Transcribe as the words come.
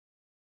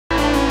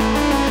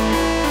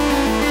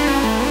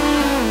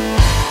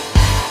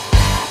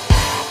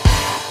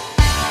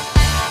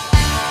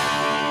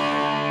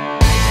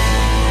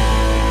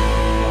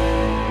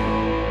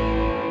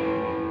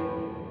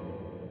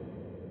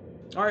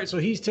right, so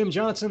he's Tim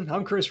Johnson.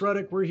 I'm Chris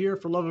Ruddick. We're here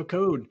for Love of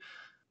Code.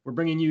 We're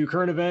bringing you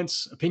current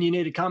events,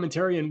 opinionated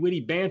commentary, and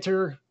witty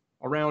banter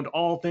around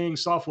all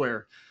things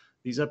software.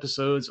 These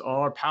episodes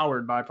are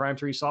powered by Prime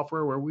 3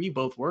 Software, where we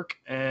both work,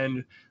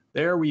 and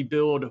there we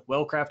build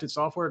well-crafted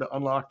software to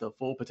unlock the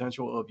full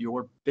potential of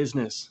your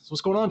business. So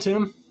what's going on,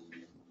 Tim?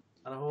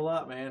 Not a whole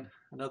lot, man.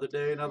 Another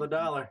day, another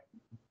dollar.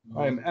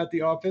 I'm at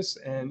the office,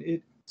 and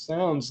it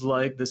sounds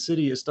like the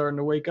city is starting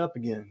to wake up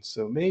again.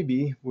 So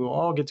maybe we'll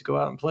all get to go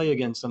out and play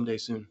again someday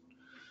soon.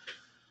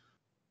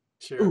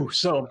 Share a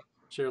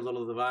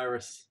little of the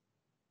virus.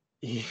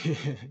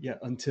 Yeah,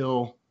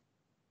 until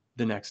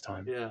the next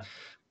time. Yeah.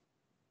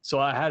 So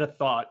I had a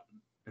thought,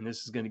 and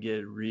this is going to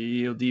get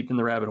real deep in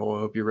the rabbit hole.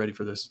 I hope you're ready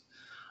for this.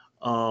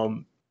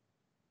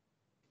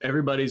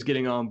 Everybody's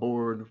getting on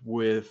board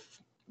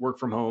with work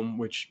from home,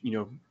 which,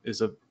 is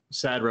a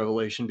sad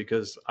revelation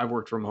because I've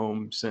worked from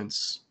home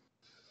since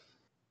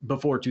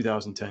before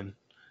 2010.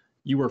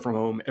 You work from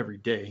home every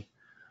day.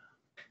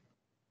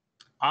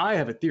 I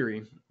have a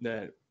theory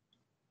that,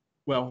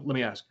 well, let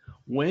me ask,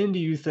 when do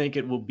you think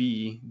it will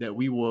be that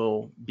we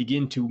will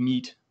begin to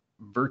meet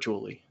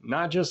virtually?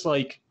 Not just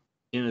like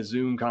in a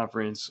Zoom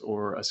conference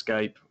or a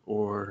Skype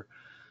or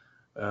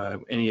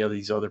any of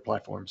these other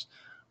platforms,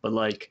 but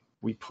like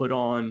we put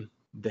on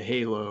the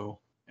halo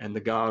and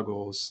the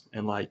goggles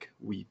and like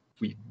we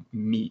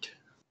meet.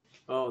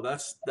 Oh,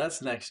 that's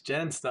next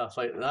gen stuff.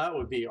 Like that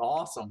would be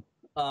awesome.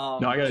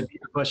 No, I got a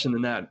deeper question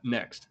than that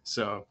next.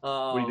 So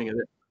what do you think of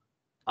it?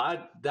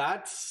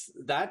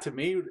 That to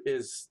me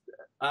is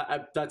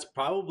that's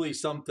probably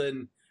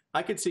something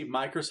I could see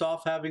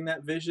Microsoft having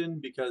that vision,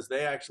 because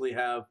they actually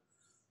have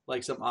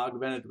like some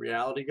augmented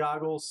reality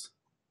goggles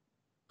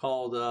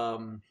called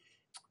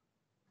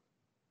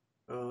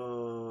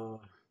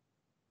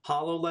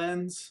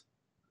HoloLens,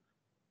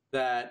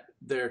 that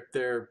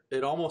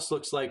it almost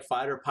looks like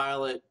fighter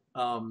pilot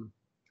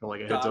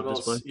like a goggles. Heads-up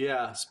display?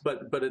 Yes,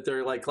 but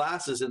they're like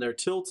glasses and they're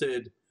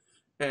tilted,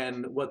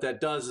 and what that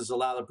does is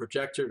allow the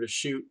projector to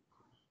shoot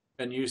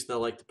and use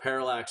the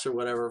parallax or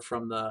whatever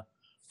from the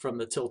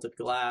tilted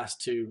glass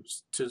to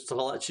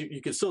let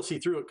you can still see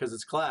through it because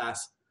it's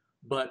glass,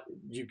 but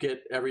you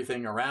get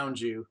everything around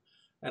you.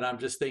 And I'm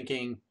just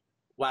thinking,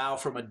 wow,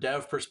 from a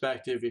dev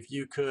perspective, if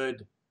you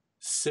could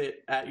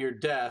sit at your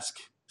desk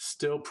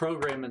still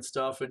programming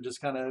stuff and just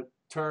kind of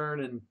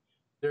turn and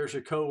there's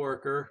your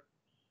coworker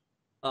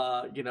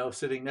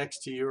sitting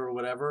next to you or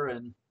whatever,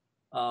 and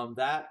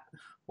that,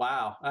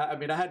 wow, I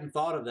mean, I hadn't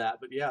thought of that,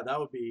 but yeah, that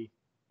would be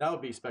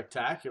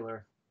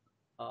spectacular.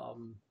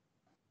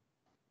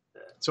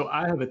 So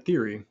I have a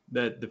theory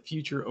that the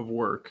future of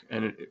work,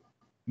 and it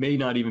may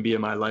not even be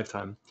in my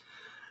lifetime,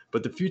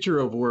 but the future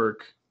of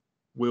work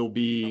will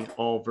be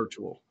all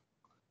virtual.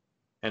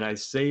 And I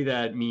say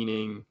that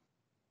meaning,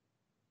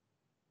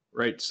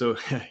 right, so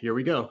here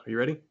we go. Are you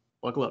ready?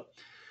 Buckle up.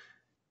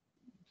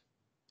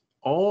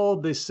 All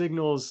the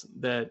signals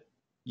that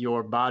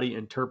your body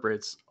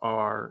interprets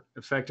are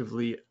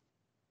effectively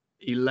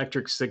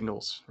electric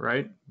signals,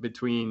 right?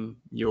 Between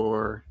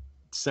your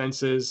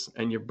senses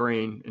and your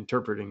brain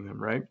interpreting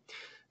them, right?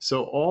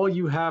 So all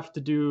you have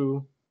to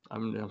do,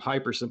 I'm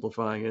hyper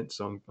simplifying it,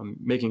 so I'm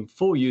making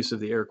full use of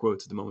the air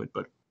quotes at the moment,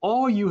 but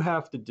all you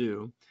have to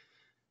do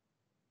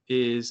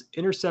is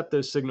intercept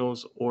those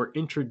signals or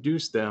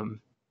introduce them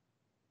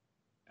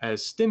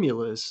as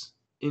stimulus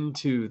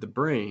into the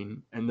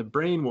brain, and the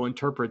brain will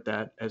interpret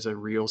that as a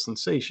real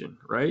sensation,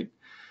 right?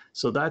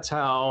 So that's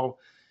how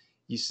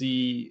you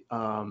see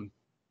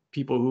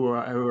people who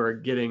are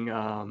getting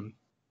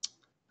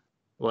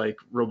like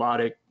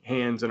robotic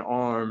hands and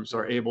arms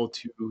are able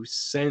to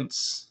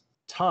sense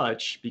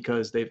touch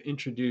because they've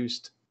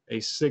introduced a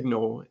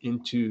signal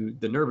into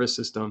the nervous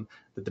system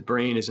that the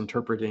brain is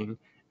interpreting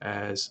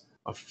as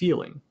a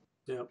feeling.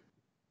 Yep.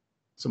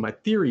 So my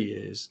theory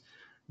is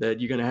that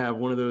you're going to have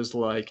one of those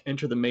like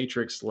Enter the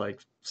Matrix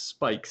like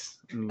spikes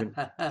and you're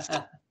going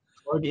to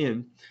plug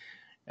in,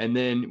 and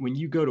then when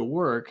you go to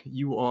work,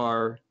 you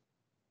are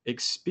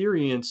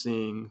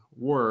experiencing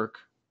work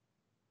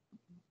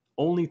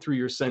only through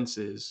your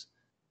senses,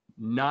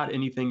 not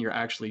anything you're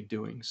actually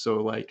doing. So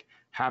like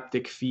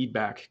haptic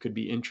feedback could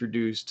be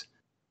introduced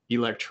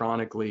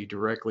electronically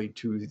directly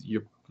to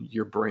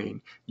your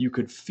brain. You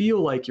could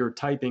feel like you're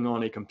typing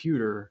on a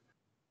computer,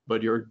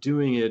 but you're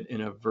doing it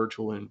in a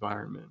virtual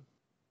environment.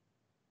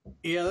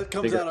 Yeah, that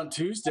comes out on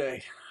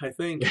Tuesday, I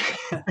think.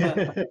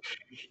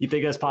 You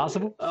think that's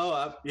possible?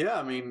 Oh, yeah.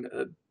 I mean,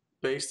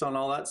 based on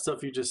all that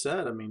stuff you just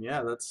said, I mean,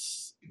 yeah,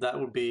 that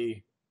would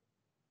be,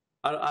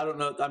 I don't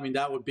know. I mean,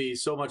 that would be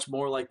so much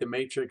more like the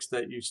Matrix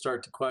that you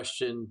start to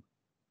question,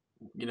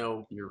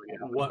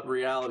 what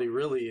reality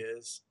really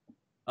is.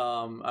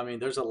 I mean,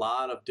 there's a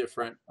lot of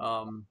different,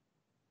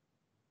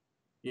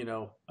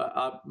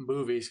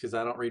 movies, because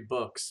I don't read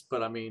books,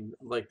 but I mean,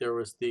 like there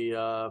was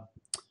the,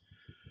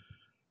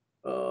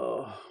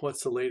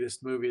 what's the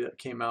latest movie that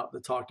came out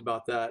that talked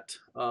about that?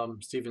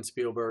 Steven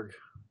Spielberg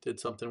did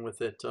something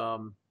with it.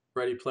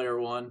 Ready Player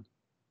One.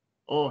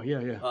 Oh yeah,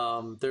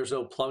 yeah. There's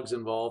no plugs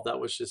involved. That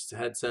was just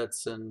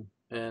headsets and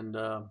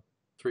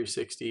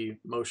 360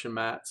 motion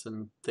mats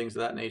and things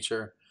of that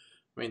nature.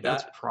 I mean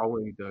That's that.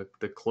 probably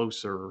the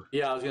closer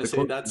Yeah, I was gonna the say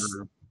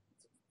closer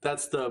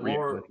that's the more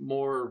reality.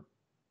 more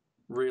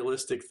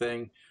realistic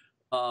thing.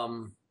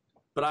 Um,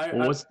 but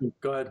Well, I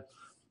go ahead.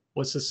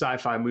 what's the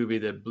sci-fi movie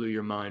that blew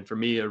your mind? For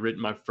me,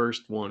 my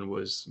first one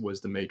was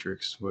The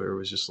Matrix, where it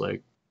was just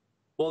like,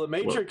 Well, the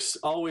whoa, Matrix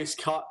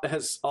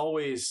has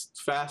always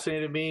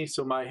fascinated me.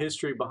 So my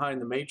history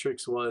behind the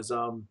Matrix was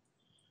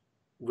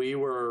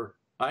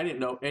I didn't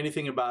know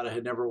anything about it.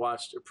 Had never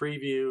watched a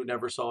preview,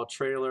 never saw a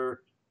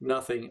trailer,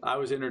 nothing. I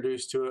was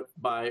introduced to it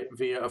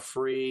via a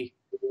free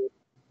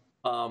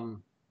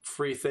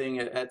thing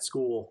at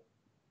school.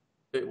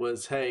 It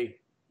was, hey,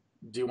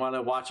 do you want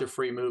to watch a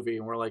free movie?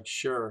 And we're like,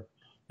 sure.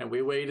 And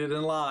we waited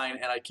in line,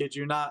 and I kid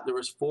you not, there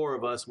was four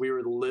of us. We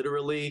were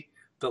literally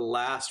the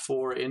last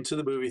four into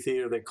the movie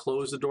theater. They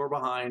closed the door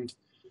behind,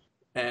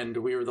 and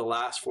we were the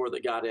last four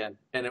that got in.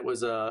 And it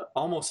was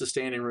almost a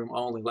standing room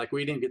only. Like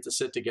we didn't get to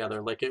sit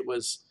together. Like it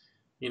was,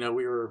 we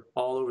were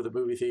all over the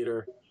movie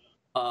theater.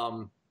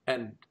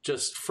 And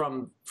just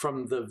from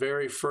the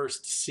very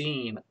first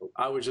scene,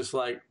 I was just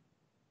like,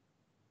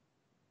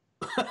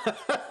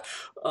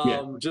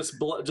 yeah,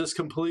 just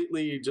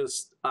completely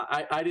just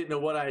I didn't know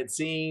what I had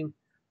seen.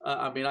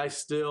 I mean, I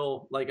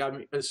still like I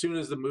mean, as soon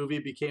as the movie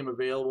became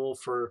available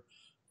for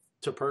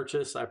to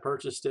purchase, I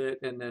purchased it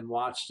and then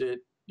watched it.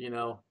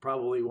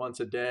 Probably once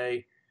a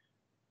day.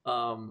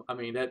 I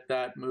mean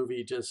that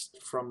movie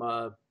just from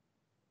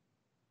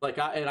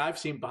I've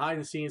seen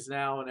behind the scenes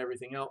now and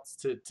everything else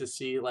to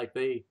see like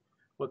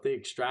what they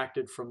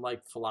extracted from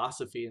like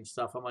philosophy and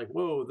stuff. I'm like,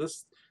 whoa,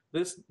 this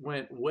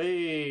went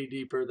way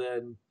deeper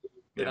than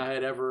yeah. I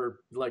had ever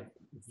like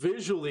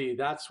visually.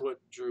 That's what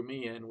drew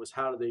me in was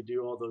how do they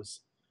do all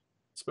those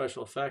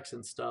special effects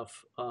and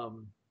stuff.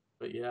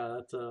 But yeah,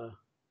 that's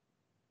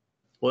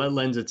Well, that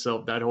lends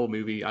itself, that whole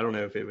movie. I don't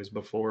know if it was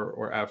before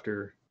or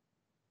after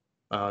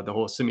the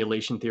whole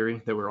simulation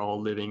theory that we're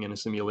all living in a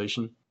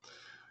simulation.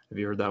 Have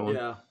you heard that one?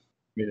 yeah.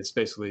 I mean, it's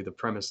basically the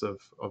premise of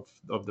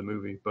the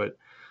movie. But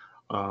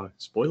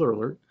spoiler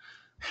alert,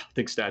 I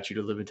think statute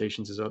of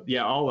limitations is up.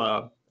 Yeah,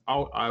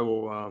 I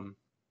will.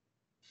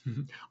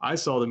 I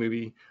saw the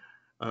movie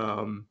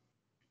um,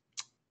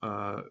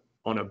 uh,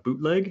 on a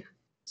bootleg.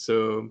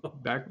 So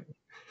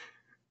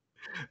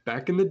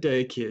back in the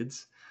day,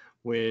 kids,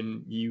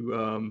 when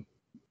you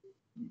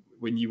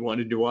when you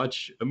wanted to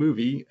watch a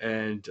movie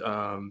and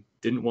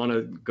didn't want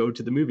to go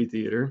to the movie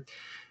theater,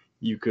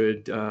 you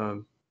could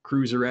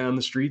cruise around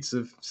the streets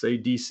of, say,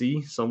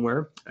 DC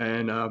somewhere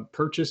and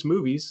purchase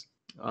movies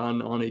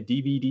on a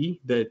DVD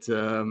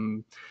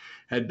that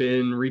had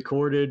been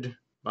recorded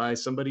by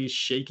somebody's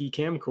shaky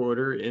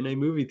camcorder in a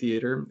movie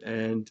theater,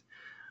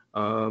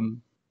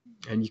 um,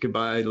 and you could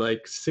buy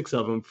like six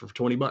of them for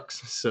 $20.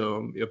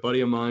 So a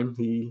buddy of mine,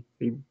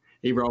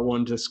 he brought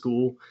one to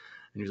school,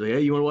 and he was like,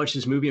 "Hey, you want to watch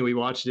this movie?" And we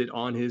watched it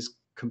on his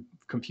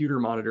computer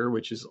monitor,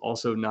 which is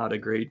also not a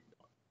great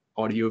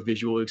audio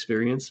visual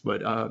experience.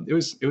 But it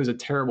was a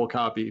terrible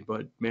copy.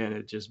 But man,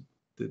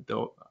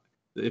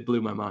 it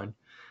blew my mind.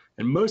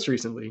 And most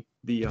recently,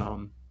 the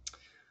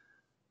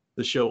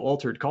show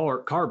Altered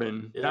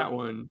Carbon, Yeah.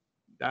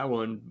 that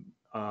one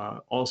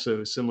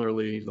also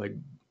similarly like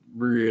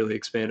really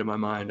expanded my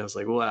mind. I was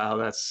like, wow,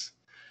 that's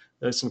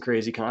some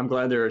crazy. I'm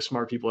glad there are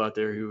smart people out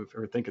there who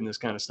are thinking this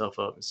kind of stuff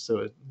up. It's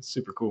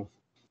super cool.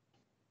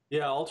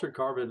 Yeah, Altered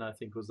Carbon I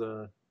think was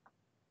a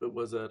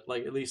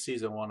like at least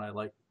season one I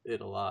liked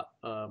it a lot.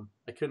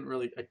 I couldn't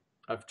really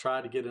I've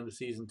tried to get into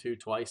season two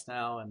twice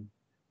now, and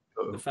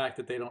the Uh-oh. fact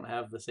that they don't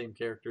have the same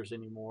characters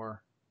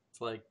anymore,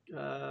 it's like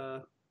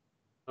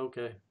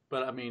okay.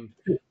 But I mean,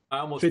 I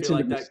almost Fits feel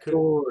into like the that could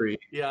story,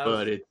 yeah,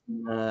 but it's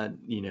not.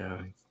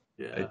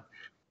 yeah.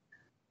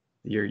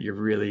 You're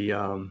really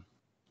and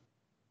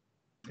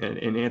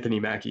Anthony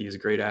Mackie is a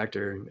great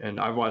actor, and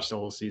I've watched the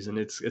whole season.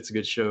 It's a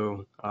good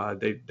show.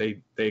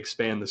 They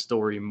expand the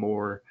story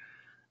more,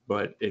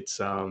 but it's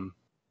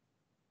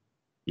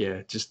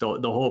yeah, just the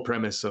whole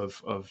premise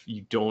of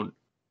you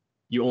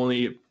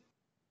only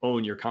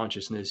own your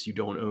consciousness, you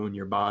don't own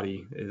your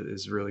body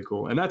is really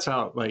cool. And that's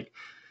how like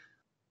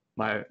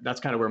that's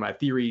kind of where my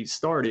theory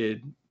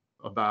started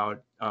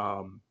about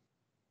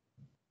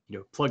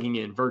plugging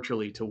in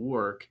virtually to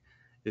work.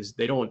 Is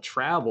they don't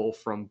travel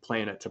from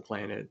planet to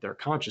planet, their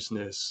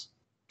consciousness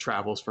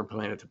travels from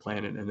planet to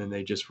planet, and then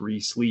they just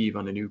re-sleeve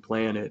on a new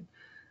planet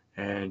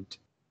and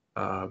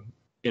uh,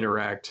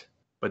 interact,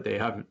 but they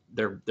have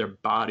their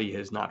body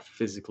has not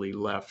physically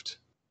left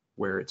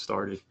where it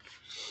started.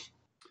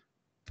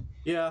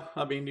 Yeah,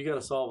 I mean, you got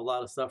to solve a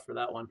lot of stuff for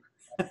that one.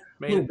 A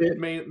little bit, a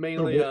little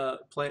Mainly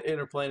bit.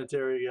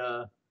 interplanetary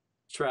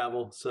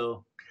travel.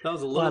 So that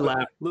was a Well, I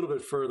laugh. little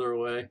bit further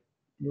away.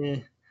 Yeah,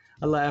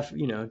 I laugh.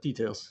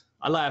 Details.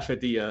 I laugh at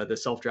the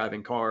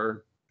self-driving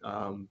car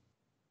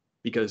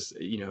because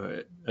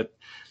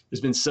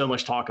there's been so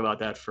much talk about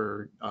that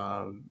for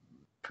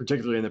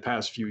particularly in the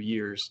past few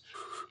years,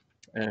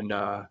 and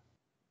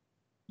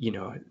you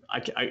know, I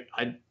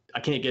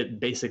can't get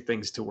basic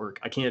things to work.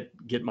 I can't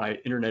get my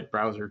internet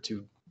browser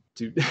to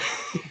to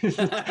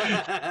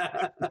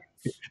I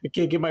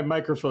can't get my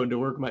microphone to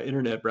work my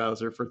internet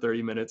browser for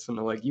 30 minutes. And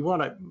I'm like, you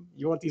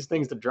want these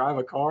things to drive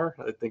a car?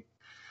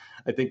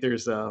 I think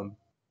there's I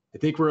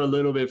think we're a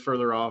little bit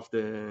further off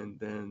than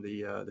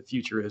the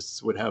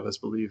futurists would have us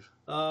believe.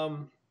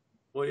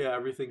 Well, yeah,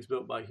 everything's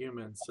built by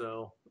humans,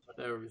 so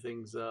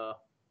everything's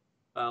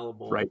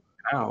fallible. Right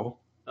now.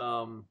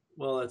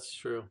 Well, that's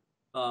true.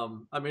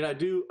 I mean, I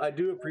do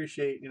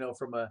appreciate,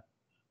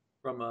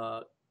 from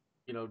a,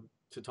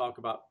 to talk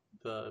about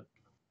the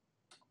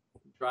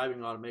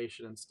driving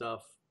automation and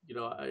stuff.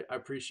 I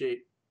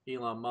appreciate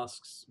Elon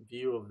Musk's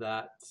view of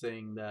that,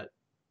 saying that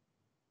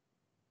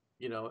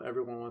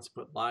everyone wants to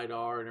put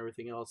lidar and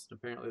everything else, and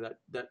apparently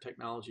that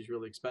technology is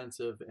really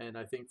expensive. And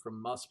I think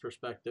from Musk's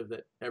perspective,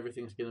 that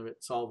everything's going to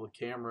get solved with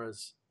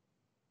cameras,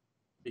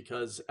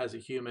 because as a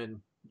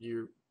human,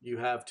 you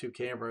have two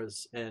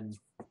cameras and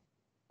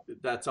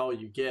that's all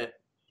you get.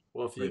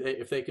 Well,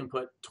 if they can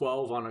put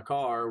 12 on a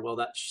car, well,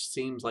 that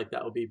seems like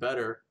that would be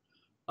better.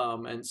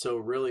 And so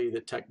really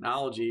the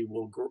technology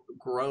will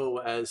grow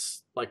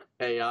as like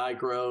AI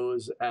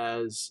grows,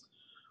 as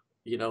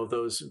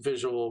those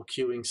visual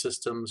cueing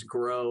systems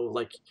grow.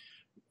 Like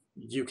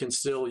you can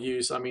still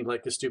use, I mean,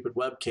 like the stupid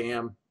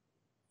webcam.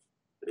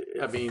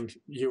 I mean,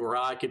 you or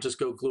I could just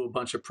go glue a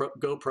bunch of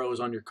GoPros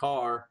on your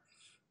car,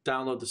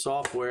 download the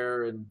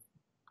software, and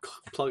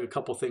plug a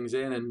couple things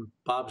in, and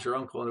Bob's your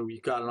uncle, and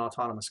you've got an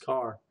autonomous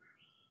car.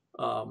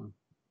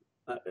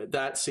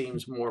 That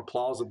seems more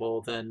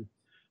plausible than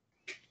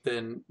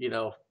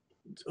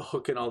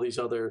hooking all these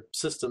other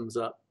systems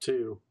up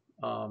too.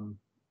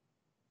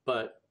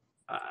 But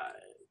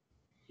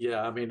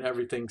yeah, I mean,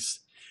 everything's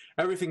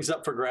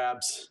up for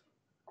grabs.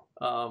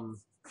 The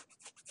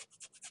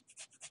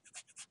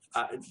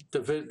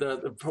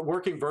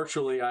working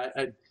virtually,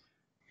 I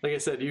like I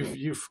said,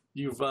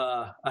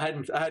 I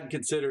hadn't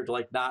considered,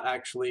 like, not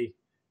actually,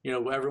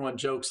 everyone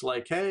jokes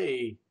like,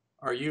 hey,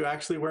 are you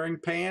actually wearing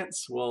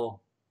pants?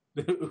 Well,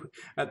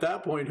 at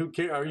that point, who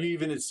cares? Are you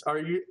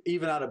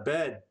even out of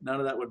bed? None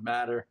of that would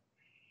matter.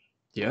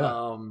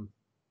 Yeah.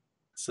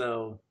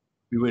 So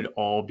We would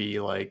all be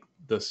like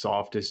the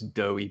softest,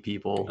 doughy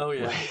people. Oh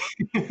yeah.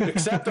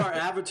 Except our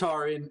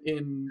avatar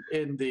in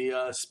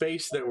the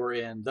space that we're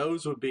in.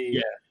 Those would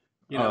be,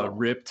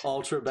 ripped,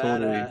 ultra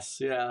totally. badass.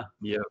 Yeah.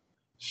 Yeah.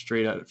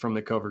 Straight out from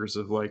the covers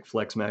of like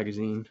Flex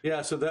magazine.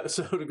 Yeah. So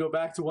to go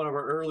back to one of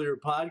our earlier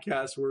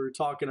podcasts where we were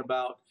talking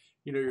about,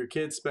 your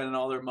kids spending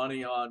all their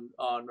money on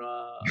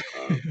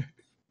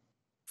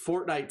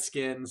Fortnite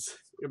skins.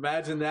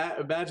 Imagine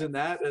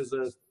that as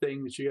a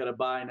thing that you got to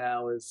buy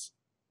now, is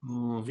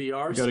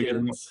VR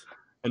skins.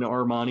 Get an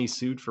Armani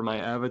suit for my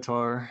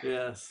avatar.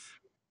 Yes.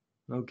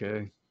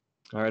 Okay.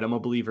 All right. I'm a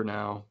believer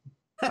now.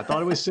 I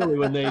thought it was silly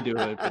when they do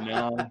it, but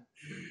now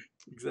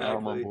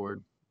I'm on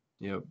board.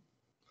 Yep.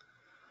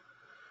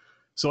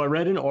 So I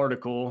read an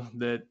article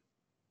that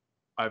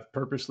I've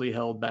purposely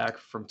held back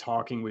from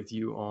talking with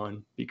you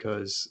on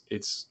because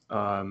it's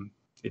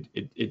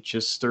it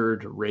just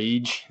stirred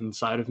rage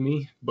inside of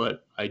me,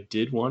 but I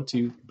did want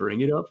to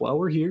bring it up while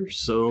we're here.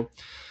 So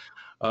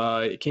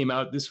it came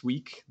out this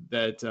week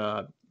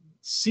that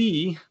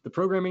C, the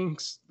programming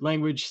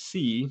language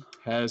C,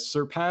 has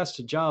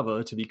surpassed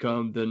Java to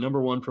become the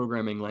 #1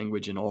 programming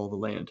language in all the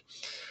land.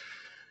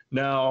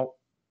 Now,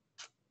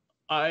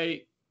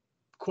 I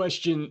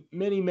question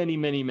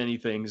many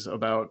things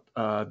about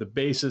the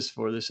basis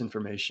for this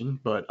information,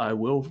 but I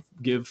will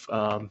give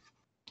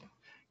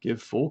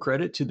full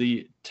credit to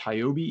the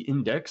TIOBE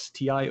Index,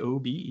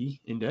 TIOBE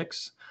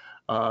Index,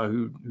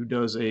 who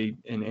does an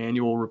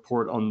annual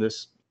report on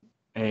this.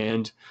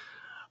 And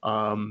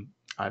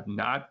I've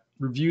not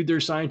reviewed their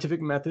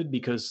scientific method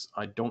because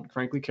I don't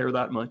frankly care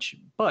that much.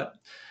 But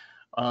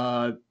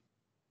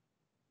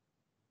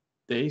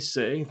they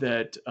say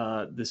that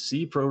the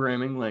C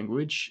programming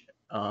language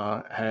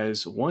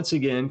has once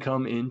again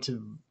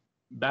come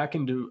back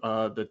into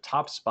the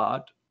top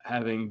spot,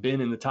 having been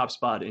in the top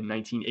spot in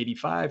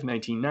 1985,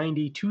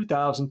 1990,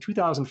 2000,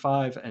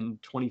 2005,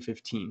 and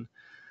 2015.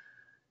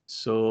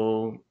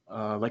 So,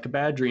 like a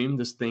bad dream,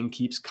 this thing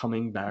keeps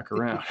coming back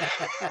around.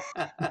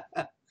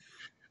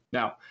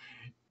 Now,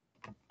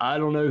 I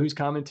don't know whose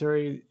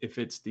commentary, if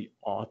it's the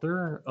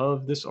author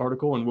of this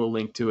article, and we'll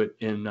link to it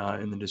in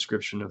the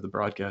description of the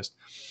broadcast.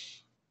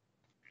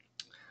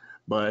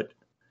 But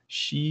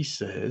she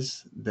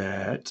says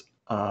that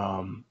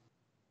the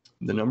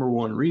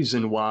 #1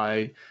 reason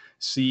why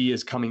C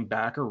is coming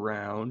back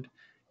around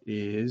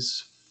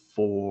is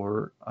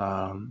for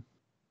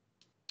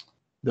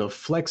the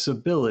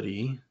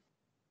flexibility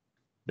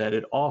that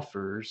it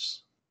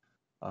offers.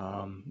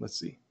 Let's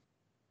see.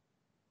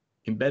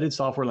 Embedded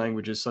software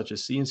languages such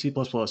as C and C++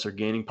 are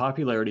gaining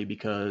popularity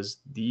because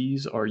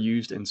these are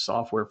used in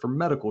software for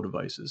medical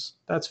devices.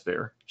 That's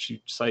fair.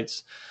 She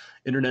cites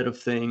Internet of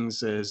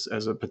Things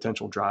as a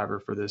potential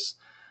driver for this.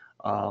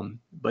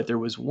 But there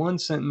was one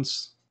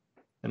sentence,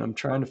 and I'm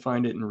trying to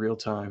find it in real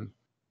time.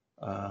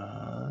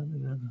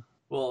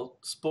 Well,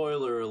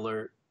 spoiler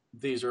alert,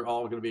 these are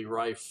all going to be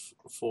rife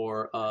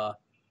for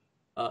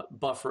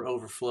buffer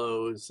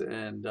overflows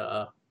and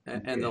the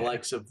Yeah.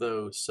 likes of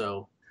those.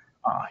 So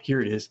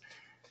Here it is.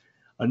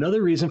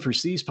 Another reason for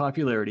C's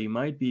popularity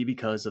might be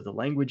because of the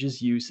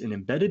language's use in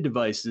embedded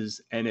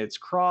devices and its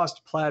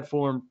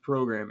cross-platform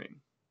programming.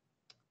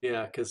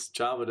 yeah, because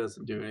Java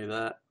doesn't do any of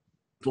that.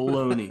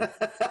 Baloney.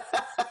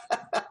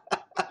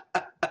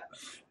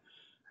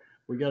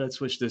 We got to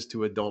switch this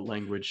to adult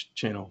language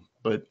channel,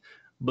 but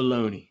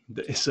baloney.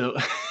 So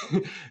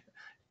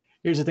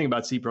here's the thing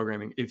about C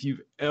programming. If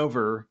you've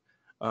ever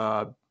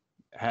uh,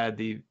 had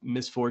the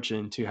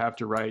misfortune to have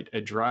to write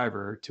a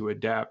driver to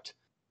adapt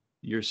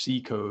your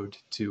C code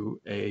to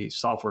a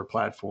software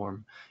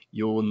platform,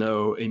 you'll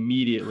know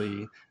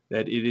immediately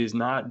that it is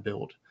not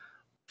built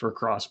for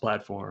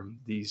cross-platform.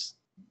 These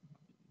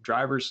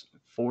drivers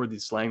for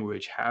this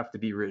language have to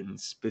be written Yeah.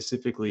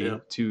 specifically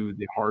to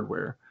the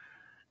hardware.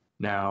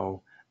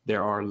 Now,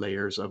 there are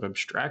layers of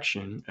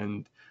abstraction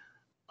and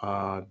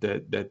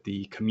that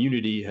the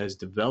community has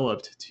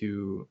developed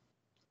to,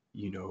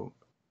 you know,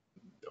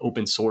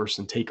 open source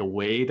and take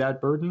away that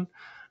burden,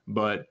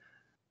 but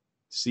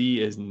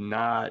C is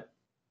not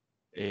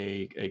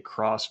a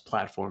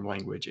cross-platform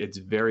language. It's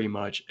very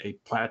much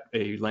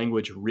a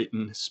language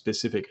written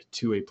specific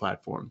to a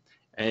platform,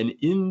 and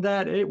in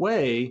that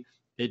way,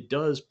 it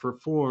does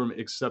perform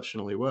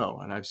exceptionally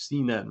well. And I've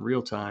seen that in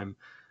real time,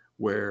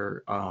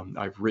 where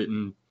I've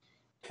written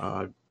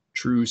uh,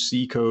 true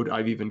C code.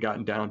 I've even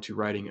gotten down to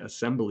writing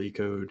assembly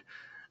code,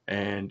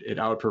 and it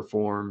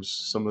outperforms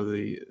some of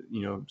the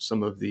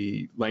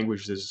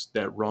languages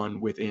that run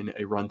within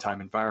a runtime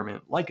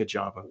environment like a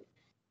Java.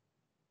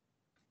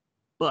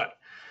 But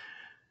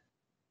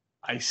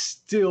I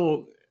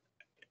still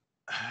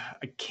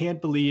I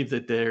can't believe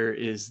that there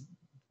is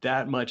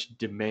that much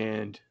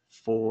demand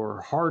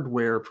for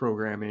hardware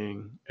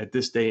programming at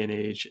this day and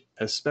age,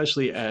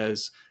 especially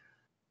as,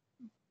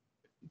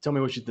 tell me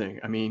what you think.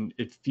 I mean,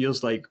 it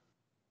feels like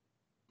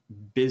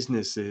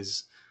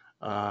businesses,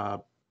 uh,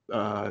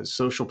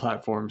 social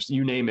platforms,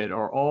 you name it,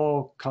 are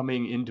all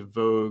coming into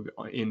vogue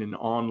in an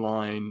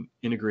online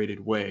integrated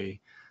way.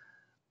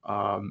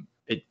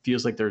 It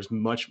feels like there's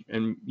much,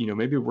 and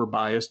maybe we're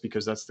biased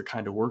because that's the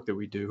kind of work that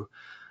we do,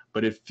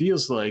 but it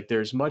feels like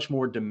there's much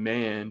more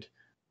demand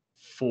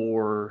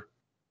for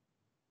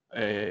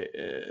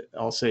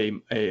I'll say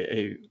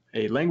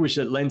a language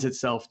that lends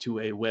itself to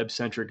a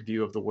web-centric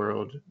view of the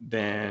world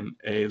than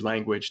a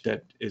language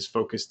that is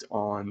focused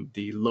on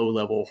the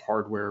low-level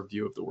hardware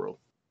view of the world.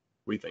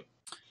 What do you think?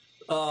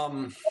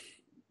 Um,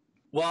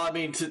 well, I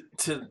mean,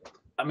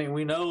 I mean,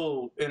 we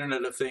know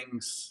Internet of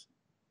Things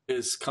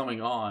is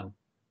coming on,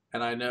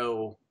 and I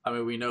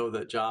mean, we know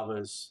that Java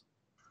is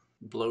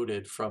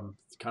bloated from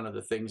kind of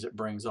the things it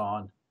brings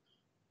on.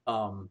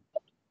 Um,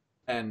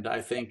 and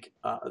I think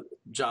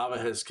Java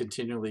has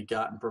continually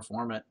gotten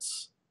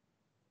performance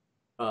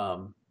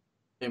um,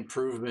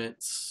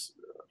 improvements,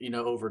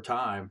 over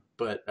time.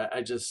 But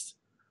I just,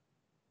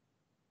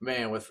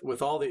 man,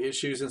 with all the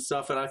issues and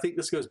stuff, and I think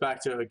this goes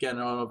back to again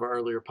on one of our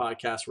earlier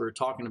podcasts, we were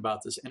talking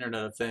about this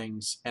Internet of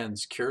Things and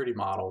security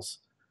models.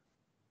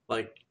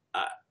 Like,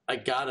 I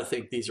gotta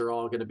think these are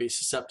all going to be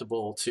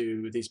susceptible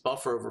to these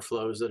buffer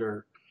overflows that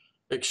are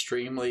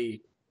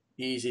extremely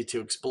easy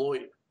to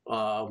exploit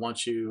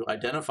once you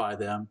identify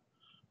them.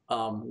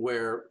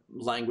 Where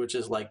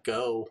languages like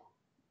Go,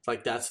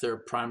 like that's their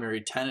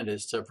primary tenet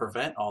is to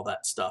prevent all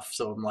that stuff.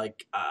 So I'm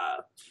like,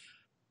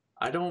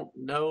 I don't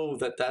know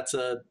that that's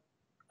it,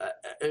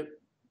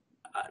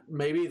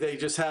 maybe they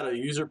just had a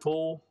user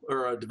pool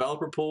or a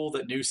developer pool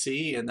that knew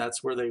C, and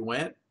that's where they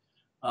went.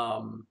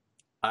 Um,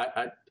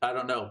 I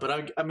don't know,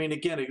 but I mean,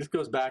 again, it just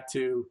goes back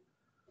to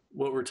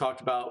what we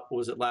talked about.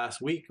 Was it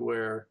last week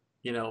where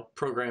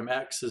program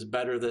X is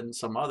better than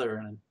some other,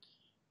 and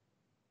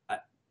I,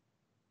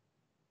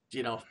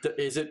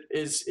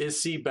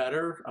 is C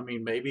better? I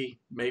mean,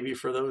 maybe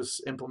for those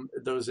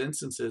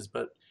instances,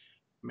 but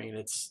I mean,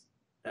 it's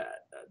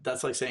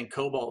that's like saying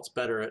Cobalt's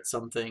better at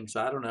some things.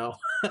 I don't know.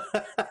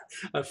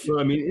 Well,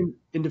 I mean,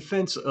 in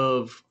defense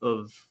of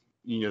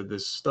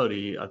this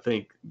study, I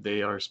think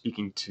they are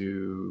speaking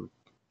to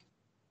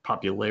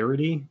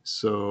popularity.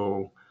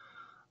 So,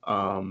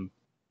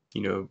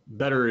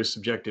 better is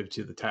subjective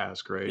to the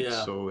task, right?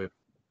 Yeah. So if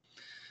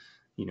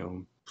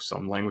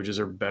some languages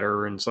are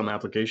better in some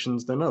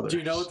applications than Do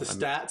you know what others.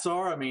 the I mean, stats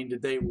are? I mean,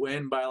 did they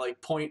win by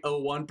like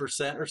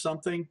 0.01% or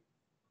something?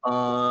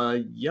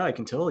 yeah, I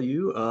can tell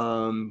you.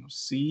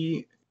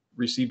 C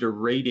received a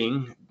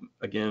rating.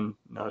 Again,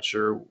 not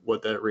sure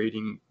what that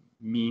rating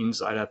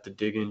means. I'd have to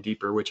dig in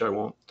deeper, which I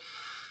won't.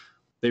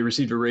 They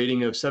received a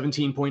rating of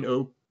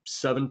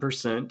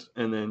 17.07%,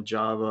 and then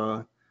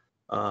Java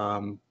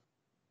um,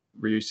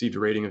 received a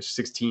rating of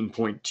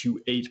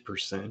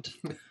 16.28%.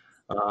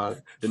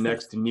 The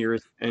next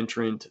nearest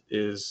entrant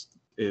is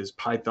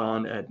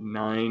Python at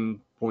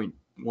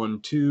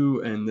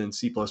 9.12, and then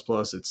C++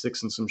 at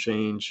 6 and some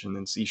change, and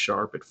then C# at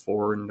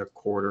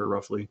 4.25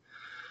 roughly.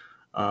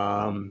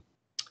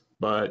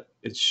 But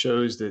it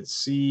shows that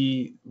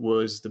C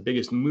was the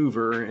biggest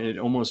mover, and it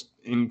almost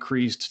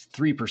increased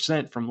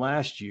 3% from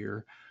last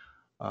year.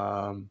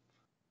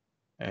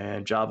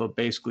 and Java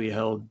basically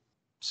held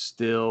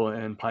still,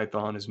 and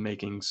Python is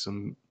making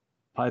some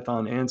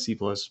Python and C++.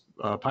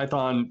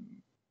 Python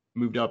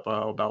moved up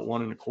about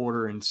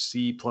 1.25, and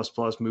C++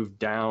 moved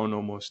down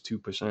almost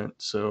 2%.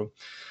 So,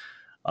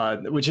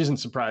 which isn't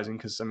surprising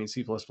because I mean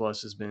C++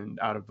 has been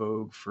out of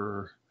vogue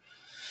for,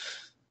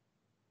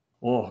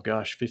 oh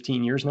gosh,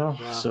 15 years now.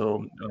 Wow.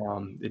 So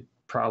it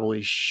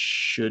probably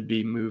should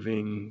be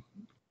moving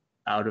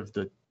out of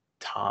the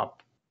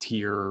top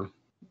tier.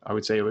 I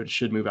would say it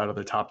should move out of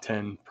the top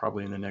 10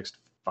 probably in the next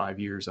 5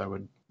 years. I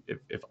would,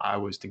 if I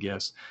was to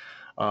guess.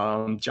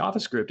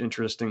 JavaScript,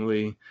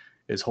 interestingly,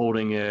 is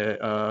holding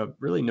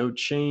really no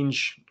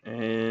change,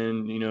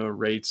 and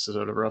rates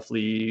sort of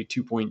roughly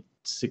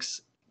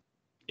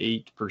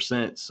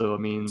 2.68%. So I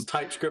mean, is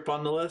TypeScript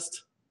on the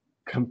list?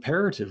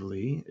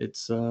 Comparatively,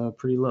 it's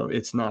pretty low.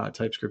 It's not.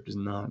 TypeScript is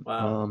not.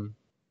 Wow.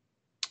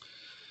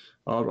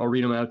 I'll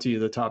read them out to you.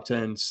 The top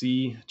 10: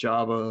 C,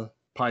 Java,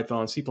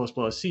 Python, C++,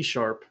 C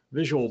Sharp,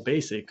 Visual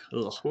Basic,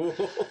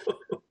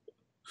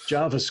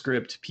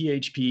 JavaScript,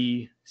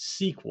 PHP,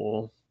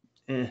 SQL,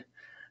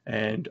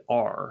 and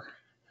R.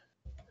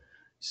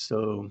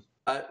 So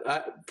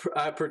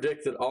I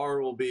predict that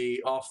R will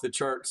be off the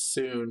charts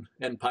soon,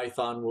 and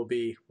Python will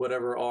be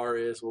whatever R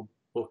is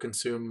will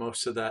consume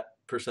most of that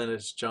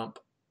percentage jump.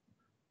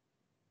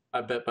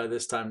 I bet by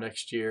this time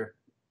next year,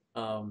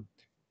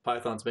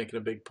 Python's making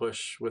a big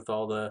push with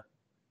all the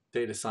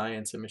data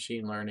science and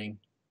machine learning,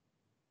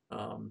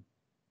 and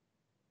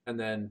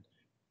then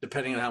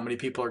depending on how many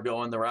people are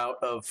going the route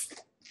of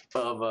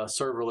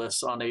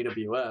serverless on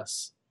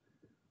AWS,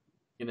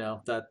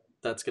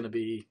 that's going to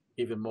be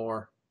even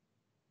more.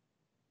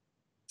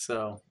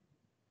 So,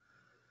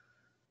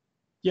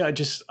 yeah,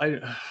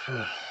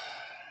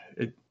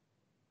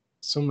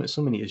 so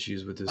many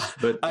issues with this,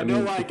 but I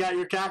know why I got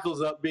your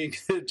cackles up being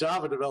a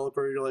Java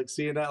developer. You're like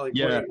seeing that, like,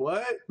 yeah. Wait,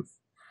 what?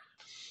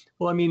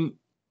 Well, I mean,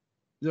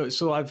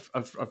 so I've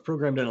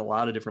programmed in a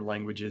lot of different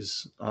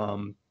languages.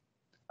 I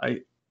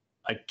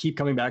keep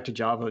coming back to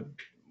Java,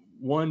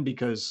 one,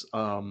 because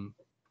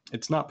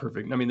it's not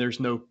perfect. I mean, there's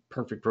no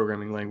perfect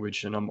programming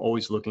language, and I'm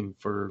always looking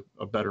for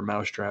a better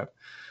mousetrap.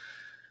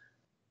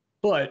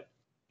 But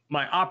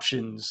my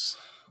options,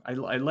 I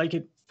like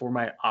it for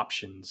my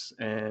options,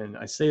 and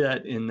I say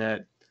that in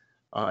that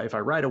if I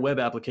write a web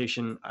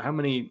application, how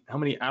many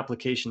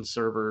application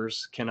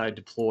servers can I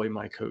deploy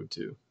my code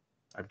to?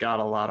 I've got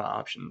a lot of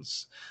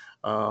options.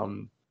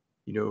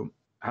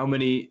 How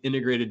many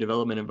integrated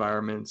development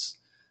environments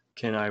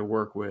can I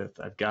work with?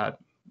 I've got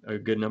a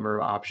good number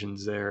of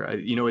options there.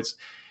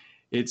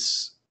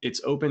 It's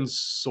open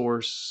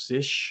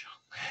source-ish.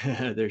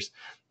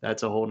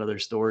 That's a whole nother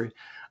story.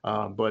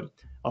 But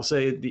I'll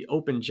say the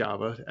open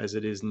Java, as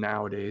it is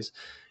nowadays,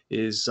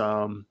 is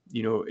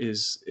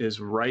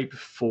ripe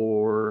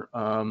for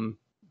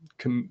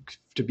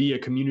to be a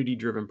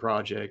community-driven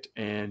project,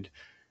 and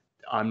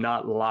I'm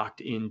not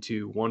locked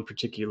into one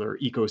particular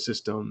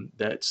ecosystem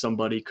that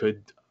somebody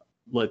could,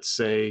 let's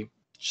say,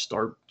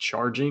 start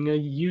charging a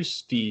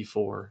use fee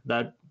for.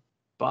 That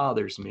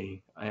bothers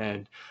me,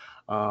 and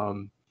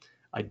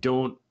I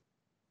don't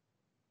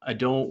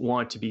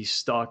want to be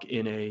stuck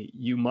in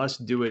you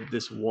must do it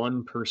this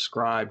one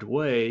prescribed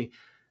way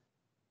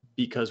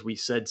because we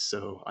said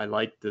so. I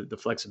like the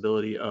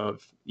flexibility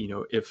of,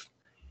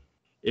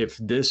 if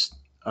this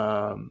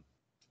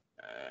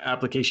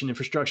application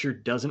infrastructure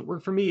doesn't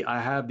work for me, I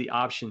have the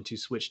option to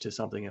switch to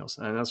something else.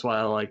 And that's why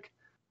I like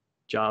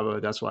Java.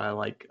 That's why I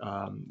like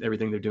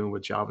everything they're doing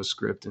with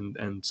JavaScript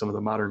and some of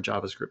the modern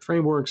JavaScript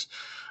frameworks.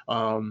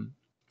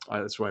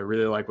 That's why I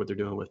really like what they're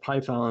doing with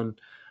Python.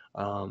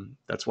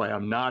 That's why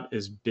I'm not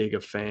as big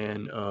a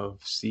fan of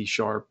C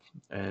Sharp.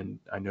 And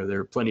I know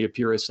there are plenty of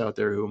purists out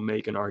there who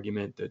make an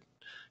argument that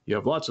you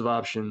have lots of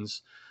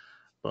options,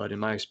 but in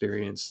my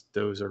experience,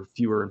 those are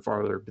fewer and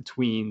farther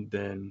between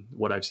than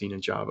what I've seen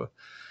in Java.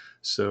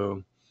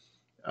 So,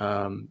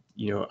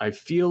 I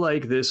feel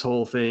like this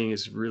whole thing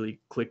is really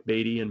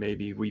clickbaity, and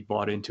maybe we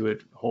bought into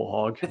it whole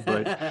hog,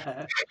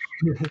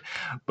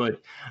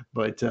 but,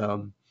 but,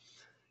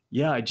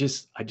 yeah, I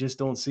just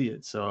don't see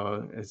it.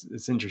 So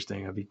it's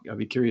interesting. I'll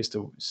be curious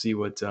to see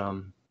what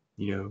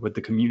what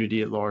the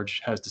community at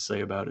large has to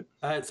say about it.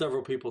 I had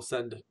several people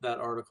send that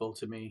article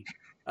to me.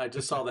 I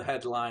just saw the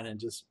headline and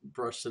just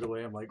brushed it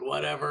away. I'm like,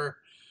 whatever.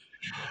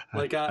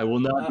 Like I will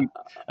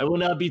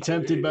not be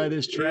tempted by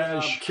this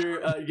trash.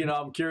 Yeah,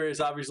 I'm curious.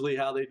 Obviously,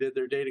 how they did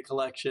their data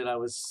collection. I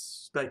was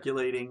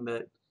speculating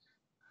that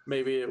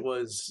maybe it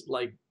was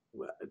like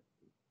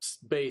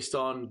based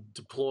on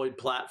deployed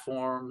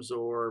platforms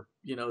or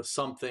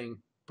something.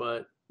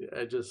 But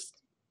I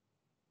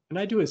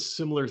do a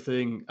similar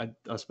thing. I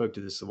spoke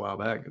to this a while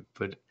back,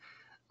 but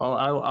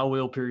I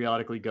will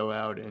periodically go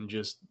out and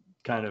just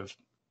kind of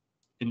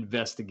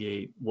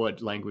investigate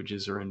what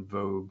languages are in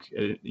vogue,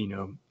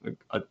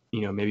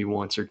 maybe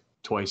once or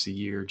twice a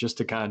year, just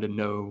to kind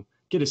of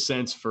get a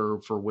sense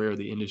for where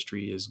the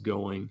industry is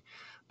going.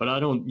 But I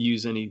don't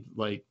use any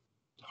like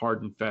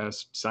hard and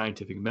fast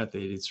scientific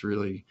method. It's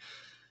really,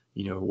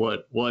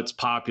 what's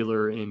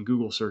popular in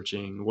Google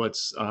searching, what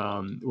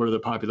are the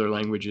popular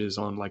languages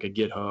on like a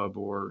GitHub,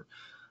 or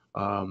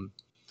um,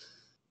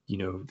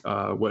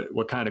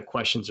 what kind of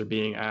questions are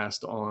being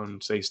asked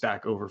on, say,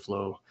 Stack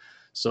Overflow.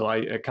 So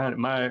I kind of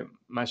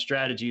my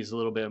strategy is a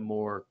little bit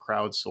more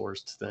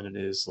crowdsourced than it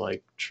is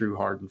like true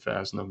hard and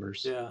fast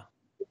numbers. Yeah.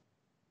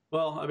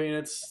 Well, I mean,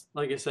 it's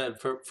like I said,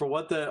 for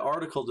what the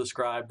article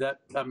described,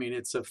 that I mean,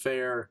 it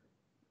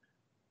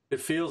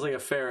feels like a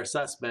fair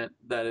assessment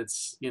that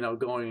it's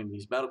going in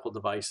these medical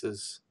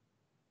devices,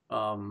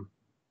 um,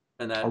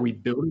 and Are that we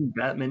building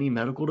that many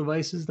medical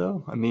devices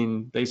though? I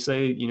mean, they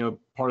say,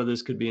 part of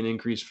this could be an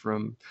increase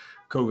from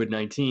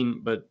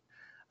COVID-19, but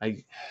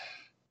I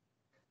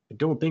I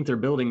don't think they're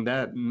building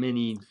that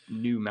many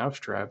new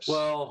mousetraps.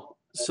 well,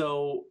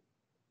 so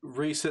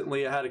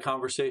recently I had a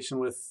conversation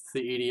with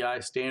the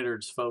EDI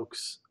standards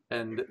folks,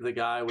 and the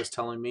guy was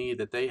telling me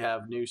that they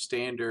have new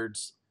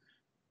standards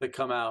that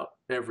come out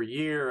every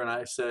year, and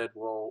I said,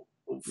 well,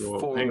 Well,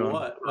 for hang on.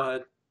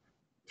 what?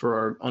 For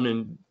our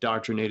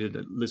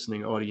unindoctrinated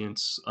listening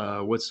audience,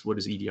 what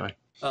is EDI?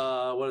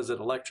 What is it?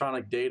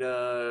 Electronic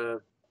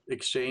Data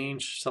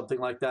Exchange, something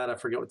like that. I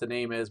forget what the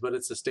name is, but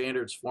it's a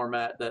standards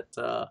format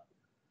that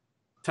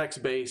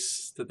text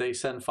based that they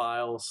send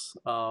files,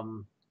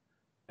 and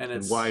And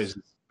it's why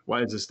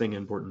is this thing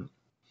important?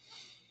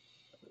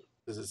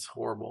 this is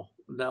horrible.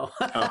 No,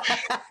 Oh,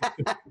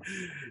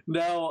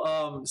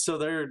 no. So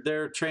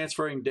they're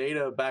transferring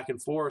data back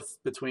and forth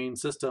between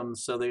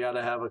systems, so they got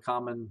to have a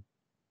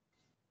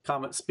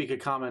speak a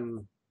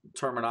common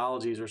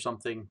terminologies or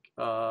something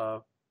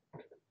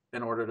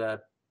in order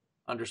to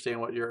understand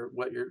what you're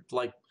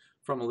like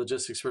from a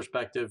logistics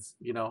perspective.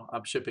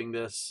 I'm shipping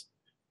this.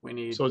 We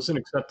need so it's an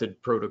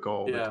accepted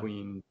protocol yeah.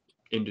 between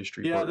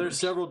industry Yeah, there's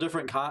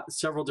partners.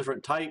 several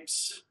different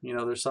types.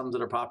 There's some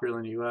that are popular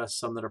in the U.S.,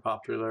 some that are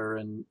popular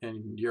in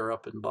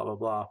Europe, and blah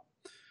blah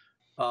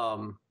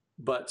blah.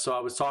 But so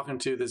I was talking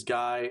to this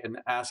guy and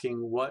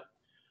asking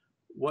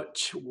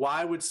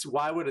why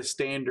would a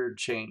standard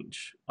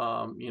change?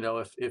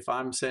 If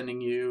I'm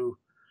sending you,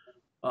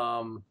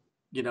 an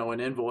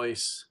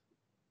invoice,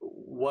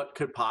 what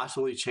could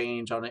possibly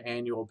change on an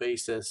annual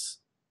basis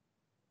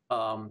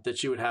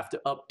that you would have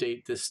to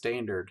update this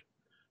standard?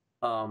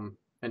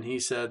 And he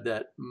said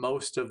that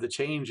most of the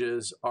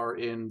changes are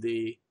in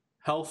the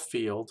health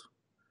field,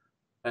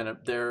 and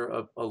they're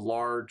a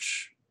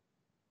large.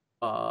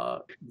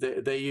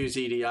 They use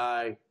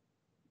EDI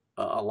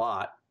a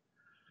lot.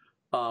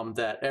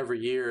 That every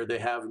year they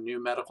have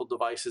new medical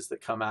devices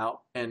that come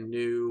out and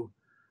new,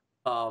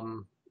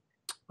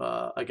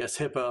 I guess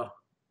HIPAA,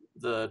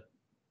 the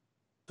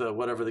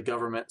whatever the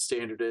government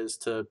standard is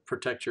to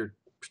protect your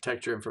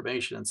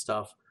information and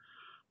stuff.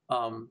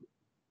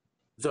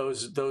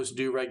 Those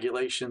new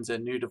regulations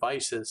and new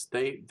devices,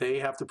 they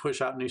have to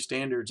push out new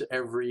standards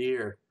every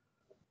year.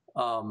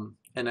 And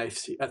I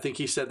think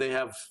he said they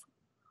have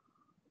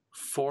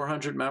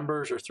 400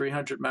 members or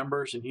 300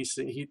 members, and he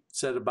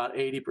said about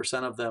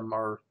 80% of them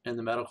are in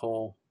the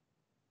medical,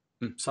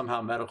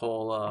 somehow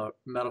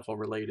medical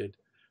related.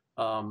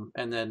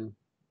 And then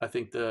I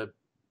think the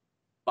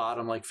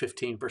bottom like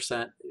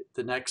 15%.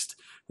 The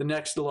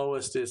next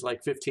lowest is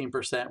like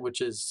 15%,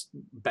 which is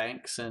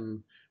banks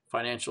and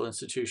financial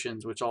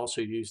institutions, which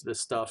also use this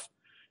stuff.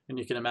 And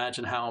you can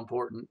imagine how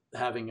important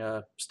having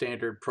a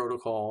standard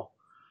protocol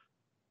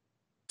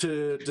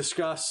to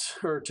discuss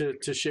or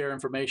to share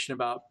information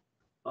about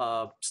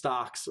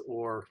stocks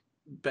or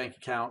bank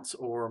accounts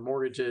or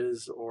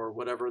mortgages or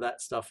whatever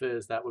that stuff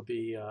is, that would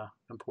be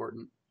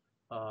important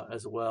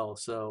as well.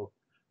 So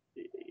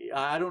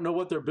I don't know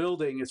what they're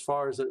building as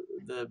far as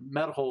the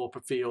medical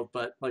field,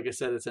 but like I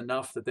said, it's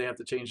enough that they have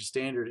to change the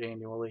standard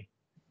annually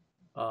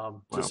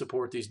to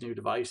support these new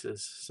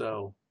devices.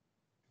 So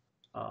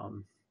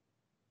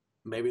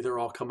maybe they're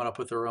all coming up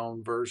with their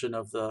own version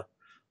of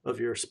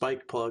your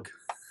spike plug,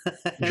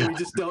 and we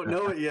just don't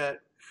know it yet.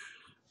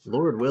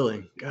 Lord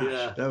willing, gosh,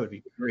 yeah, that would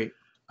be great.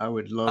 I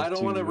would love to. I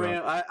don't want to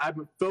ram.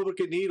 I'm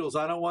phobic of needles.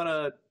 I don't want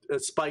a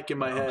spike in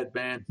my head,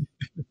 man.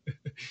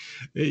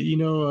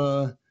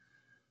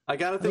 I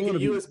got to think a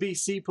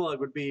USB-C plug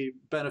would be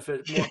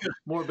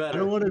more better.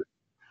 I don't want to.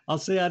 I'll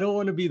say I don't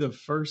want to be the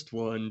first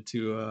one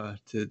to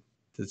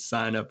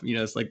sign up.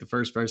 It's like the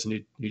first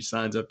person who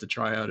signs up to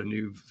try out a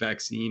new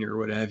vaccine or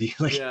what have you.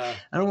 Like, yeah.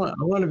 I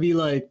want to be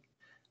like,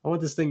 I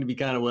want this thing to be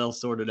kind of well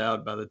sorted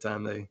out by the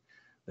time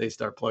they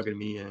start plugging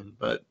me in.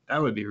 But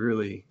that would be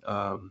really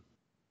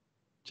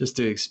just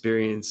to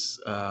experience.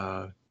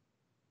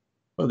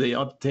 The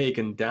uptake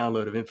and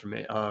download of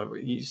information.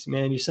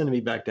 You're sending me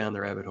back down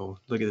the rabbit hole.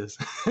 Look at this.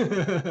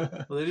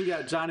 Well, then you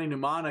got Johnny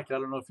Mnemonic. I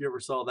don't know if you ever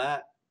saw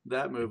that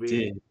movie. I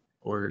did.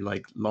 Or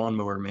like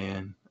Lawnmower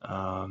Man.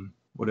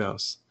 What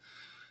else?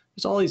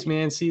 There's all these,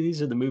 man. See,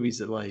 these are the movies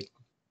that like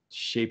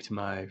shaped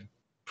my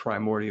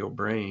primordial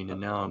brain,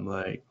 and now I'm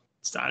like,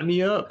 sign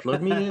me up,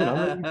 plug me in.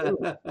 I'm ready to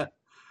go.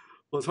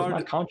 Well, it's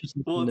hard.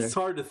 It's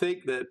hard to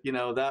think that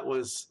that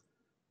was,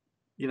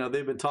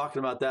 they've been talking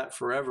about that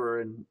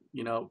forever, and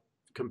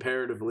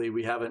comparatively,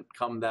 we haven't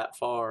come that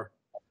far.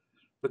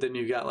 But then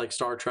you got like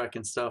Star Trek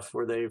and stuff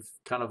where they've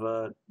kind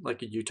of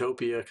like a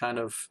utopia kind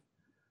of,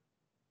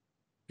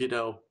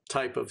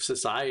 type of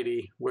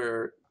society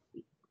where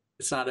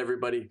it's not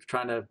everybody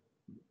trying to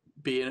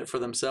be in it for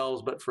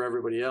themselves, but for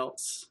everybody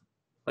else.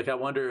 Like, I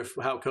wonder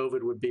how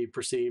COVID would be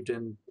perceived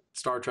in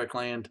Star Trek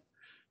land.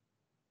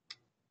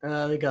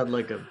 They got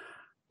like a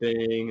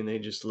thing, and they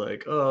just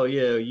like, oh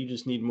yeah, you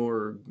just need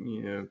more,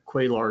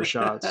 Qualar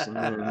shots, and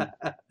then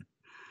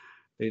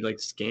they like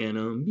scan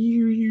them,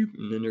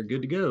 and then they're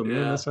good to go, man.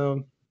 Yeah. That's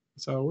how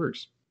it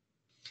works.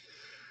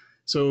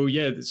 So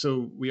yeah,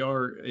 so we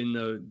are in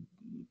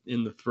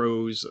the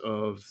throes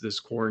of this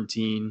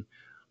quarantine.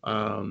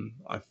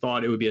 I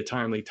thought it would be a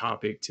timely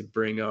topic to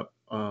bring up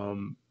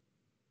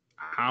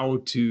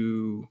how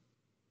to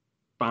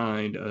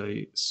find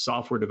a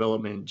software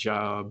development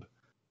job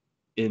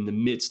in the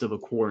midst of a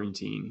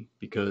quarantine,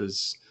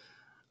 because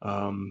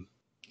a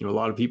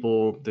lot of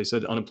people, they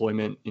said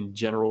unemployment in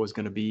general is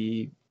going to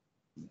be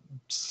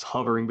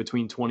hovering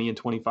between 20 and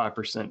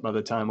 25% by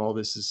the time all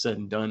this is said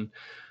and done,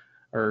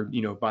 or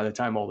by the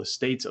time all the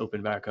states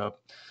open back up.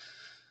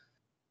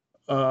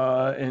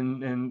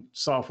 And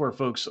software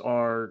folks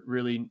are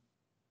really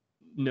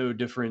no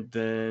different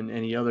than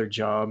any other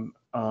job,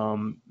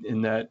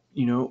 in that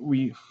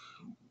we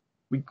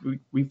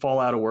fall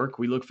out of work,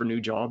 we look for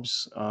new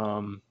jobs,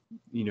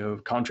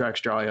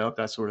 contracts dry up,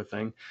 that sort of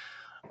thing.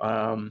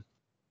 And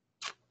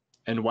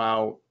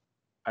while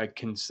I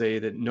can say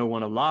that no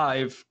one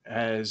alive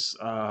has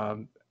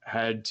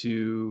had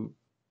to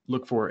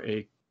look for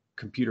a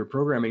computer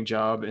programming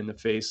job in the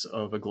face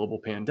of a global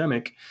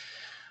pandemic,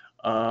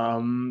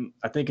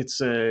 I think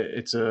it's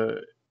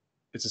a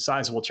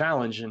sizable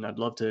challenge, and I'd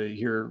love to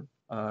hear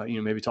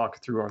maybe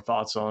talk through our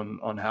thoughts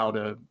on how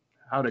to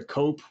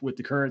cope with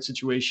the current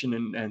situation,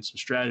 and some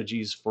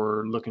strategies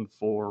for looking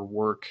for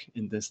work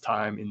in this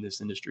time in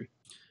this industry.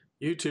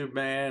 YouTube,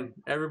 man.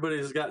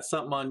 Everybody's got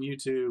something on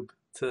YouTube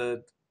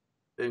to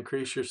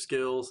increase your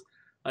skills.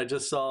 I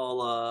just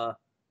saw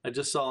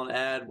an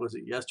ad, was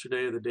it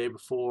yesterday or the day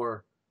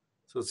before?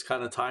 So it's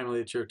kind of timely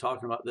that you're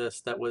talking about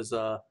this. That was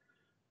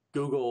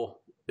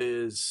Google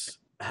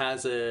has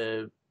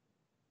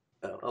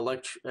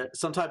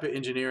some type of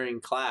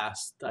engineering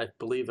class I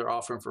believe they're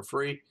offering for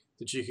free,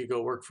 that you could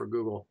go work for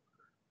Google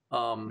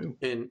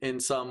in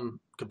some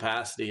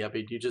capacity. I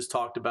mean, you just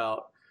talked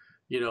about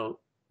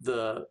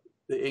the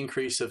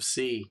increase of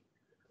C.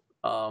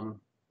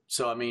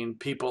 So I mean,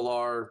 people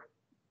are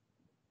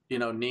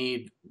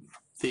need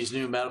these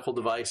new medical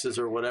devices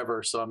or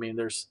whatever. So I mean,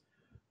 there's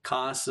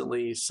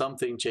constantly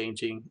something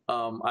changing.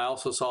 I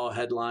also saw a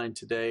headline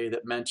today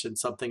that mentioned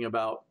something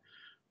about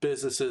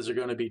businesses are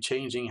going to be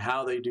changing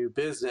how they do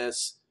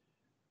business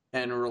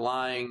and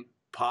relying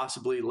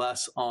possibly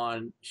less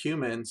on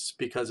humans,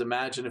 because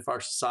imagine if our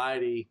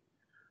society,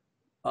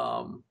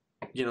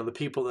 the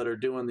people that are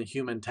doing the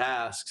human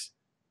tasks,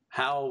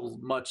 how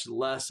much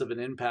less of an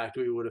impact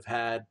we would have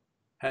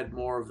had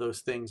more of those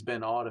things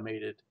been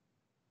automated.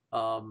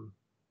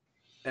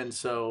 And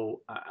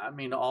so, I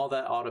mean, all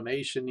that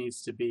automation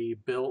needs to be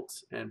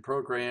built and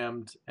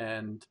programmed,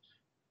 and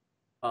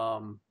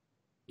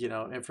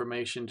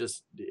information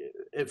has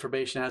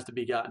to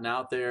be gotten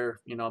out there.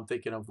 I'm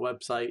thinking of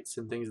websites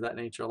and things of that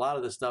nature. A lot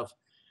of this stuff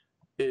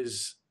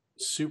is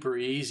super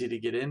easy to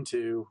get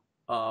into.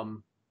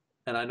 And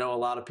I know a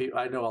lot of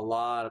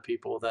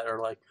people that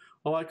are like,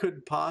 oh, I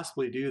couldn't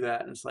possibly do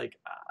that. And it's like,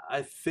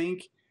 I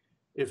think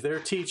if they're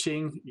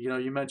teaching,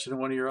 you mentioned in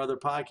one of your other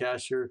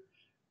podcasts,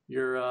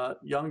 your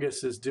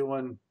youngest is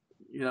doing,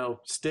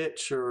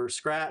 Stitch or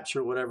Scratch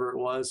or whatever it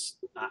was.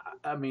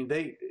 I mean,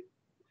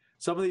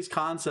 some of these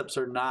concepts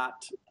are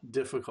not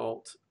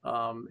difficult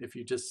if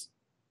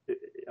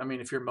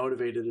you're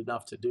motivated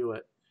enough to do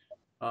it.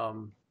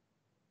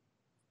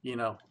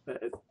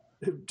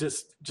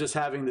 Just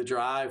having the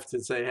drive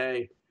to say,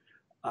 hey,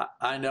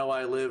 I know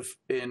I live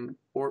in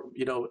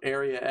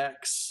area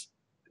X,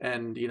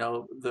 and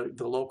the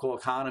local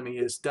economy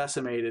is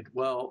decimated.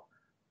 Well,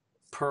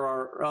 per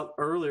our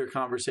earlier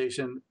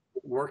conversation,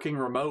 working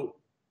remote,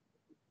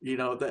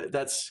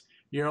 that's,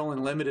 you're only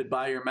limited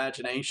by your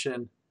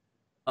imagination,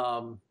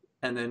 and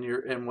then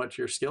and what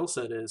your skill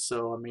set is.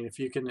 So I mean, if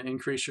you can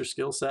increase your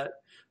skill set,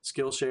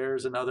 Skillshare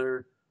is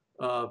another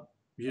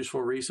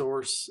useful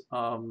resource.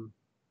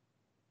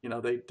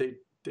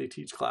 They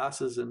teach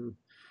classes, and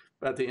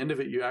at the end of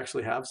it, you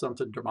actually have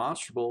something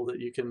demonstrable that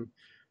you can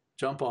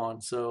jump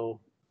on. So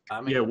I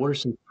mean, Yeah, what are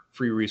some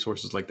free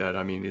resources like that?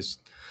 I mean, you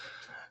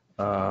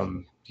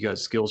got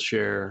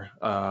Skillshare.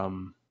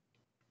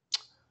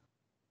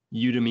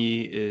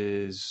 Udemy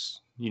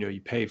is,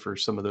 you pay for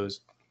some of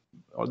those.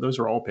 Those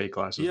are all paid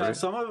classes, yeah, right?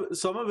 some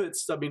of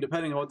it's, I mean,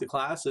 depending on what the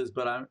class is,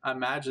 but I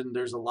imagine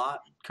there's a lot,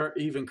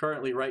 even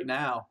currently right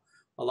now,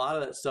 a lot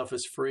of that stuff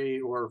is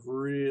free or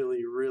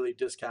really, really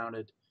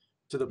discounted,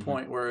 to the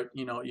point where,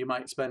 you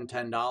might spend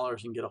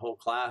 $10 and get a whole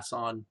class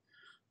on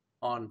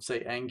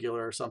say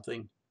Angular or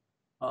something.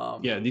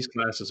 Yeah, these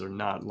classes are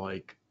not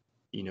like,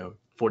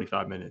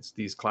 45 minutes.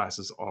 These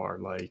classes are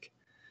like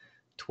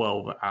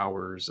 12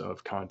 hours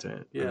of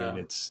content. I Yeah.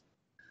 mean,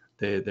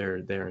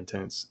 they're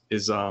intense.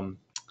 Is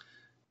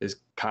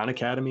Khan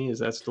Academy, is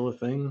that still a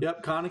thing?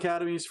 Yep, Khan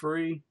Academy is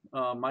free.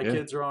 My Yeah.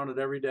 kids are on it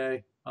every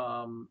day.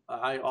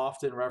 I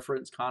often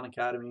reference Khan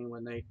Academy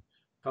when they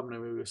come to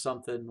me with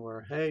something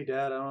where, hey,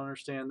 Dad, I don't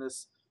understand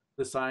this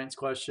science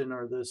question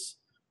or this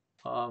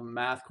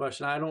math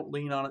question. I don't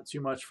lean on it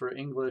too much for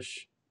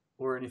English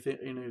or anything,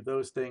 any of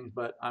those things,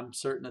 but I'm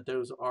certain that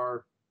those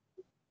are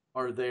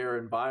there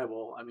and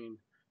viable. I mean,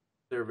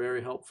 they're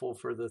very helpful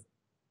for the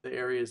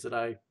areas that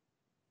I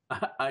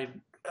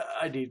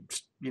I need,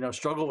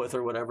 struggle with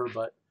or whatever.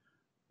 But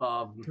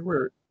um,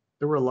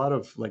 There were a lot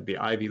of like the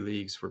Ivy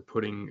Leagues were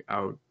putting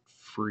out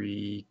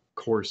free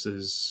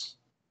courses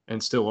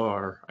and still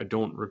are.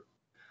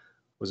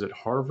 Was it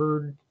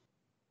Harvard?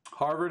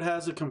 Harvard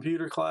has a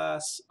computer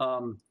class. I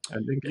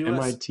think US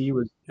MIT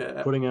was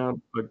yeah, putting out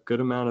a good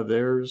amount of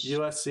theirs.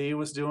 USC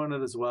was doing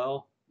it as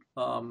well.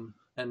 I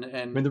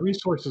And mean, the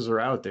resources are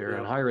out there,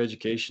 and yeah, higher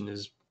education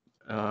is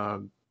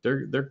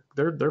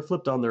they're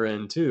flipped on their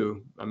end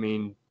too. I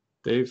mean,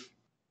 they've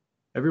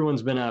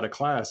everyone's been out of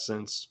class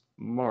since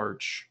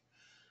March,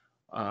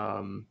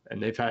 and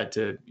they've had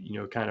to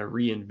kind of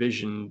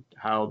re-envision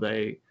how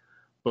they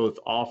both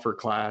offer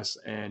class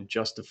and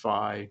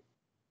justify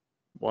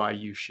why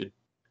you should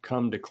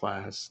come to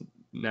class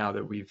now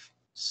that we've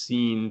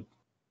seen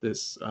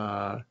this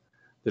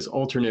this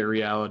alternate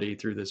reality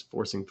through this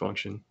forcing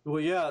function. well,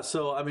 yeah.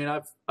 So I mean,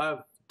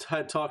 I've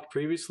had talked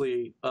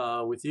previously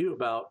with you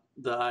about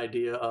the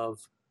idea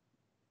of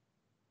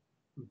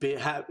be,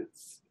 have,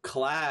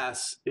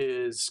 class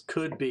is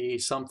could be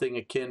something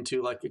akin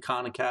to like a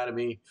Khan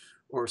Academy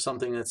or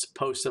something that's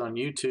posted on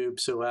YouTube.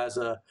 So as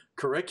a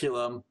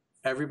curriculum,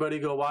 everybody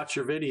go watch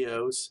your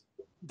videos.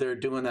 They're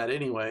doing that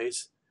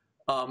anyways,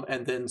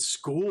 and then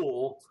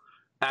school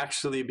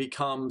actually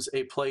becomes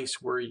a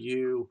place where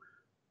you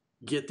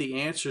get the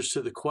answers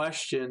to the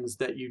questions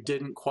that you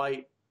didn't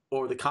quite,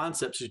 or the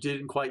concepts you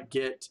didn't quite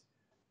get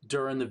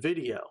during the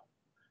video.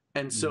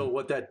 And so Mm.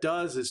 what that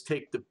does is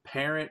take the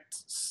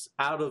parents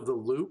out of the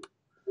loop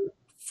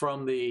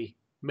from the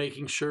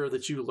making sure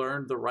that you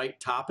learned the right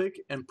topic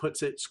and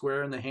puts it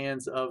square in the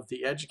hands of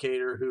the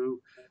educator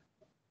who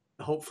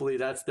hopefully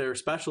that's their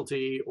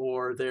specialty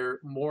or they're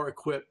more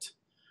equipped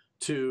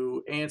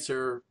to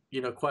answer,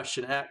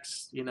 question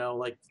X,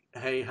 like,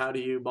 hey, how do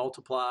you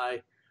multiply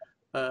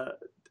uh,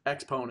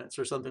 exponents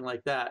or something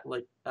like that?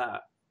 Like,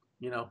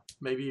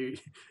 maybe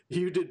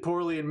you did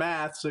poorly in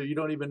math, so you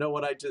don't even know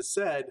what I just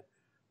said,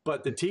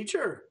 but the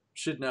teacher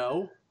should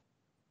know.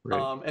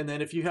 Right. And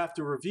then if you have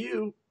to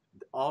review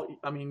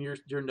I mean,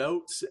 your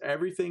notes,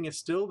 everything is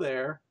still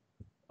there.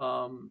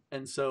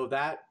 And so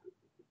that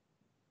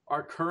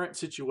our current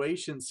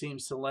situation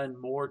seems to lend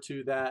more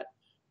to that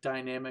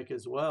dynamic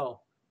as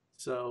well.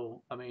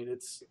 So, I mean,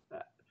 it's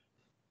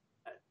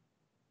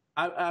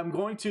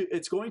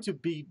going to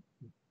be,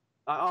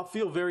 I'll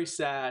feel very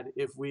sad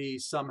if we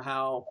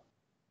somehow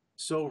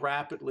so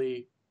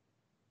rapidly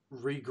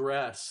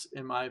regress,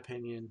 in my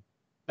opinion,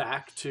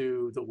 back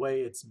to the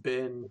way it's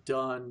been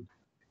done,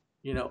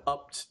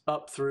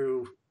 up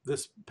through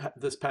this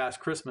past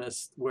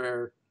Christmas,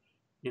 where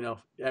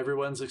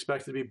everyone's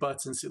expected to be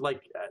butts and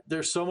like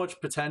there's so much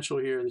potential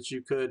here that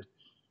you could,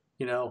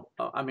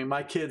 I mean,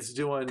 my kid's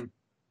doing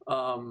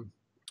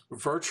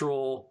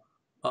virtual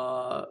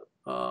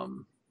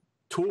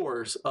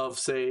tours of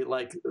say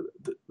like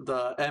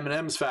the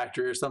M&M's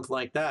factory or something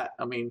like that.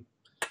 I mean,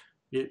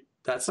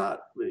 that's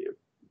not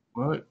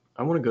What?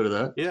 I want to go to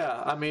that.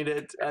 yeah, I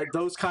mean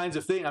those kinds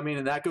of things. I mean,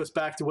 and that goes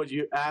back to what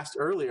you asked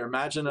earlier.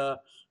 Imagine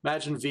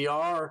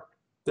VR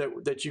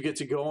that you get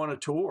to go on a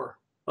tour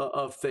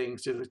of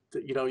things. You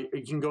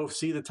can go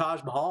see the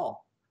Taj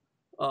Mahal.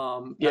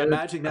 Yeah,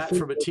 Imagine I that think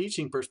from a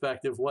teaching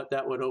perspective, what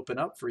that would open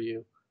up for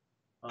you.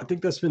 I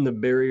think that's been the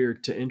barrier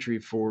to entry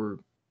for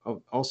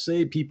I'll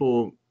say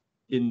people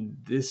in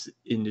this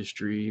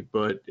industry,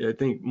 but I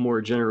think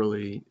more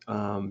generally,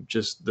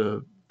 just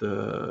the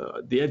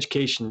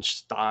education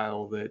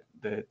style that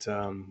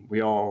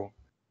we all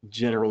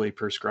generally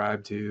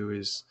prescribe to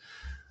is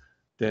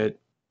that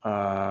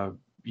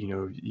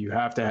you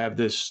have to have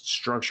this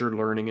structured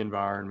learning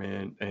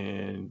environment,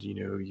 and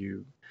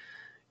you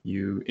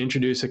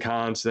introduce a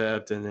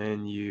concept, and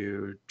then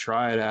you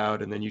try it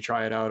out, and then you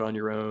try it out on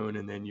your own,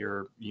 and then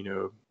you're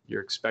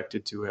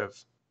expected to have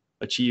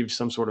achieved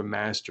some sort of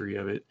mastery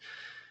of it.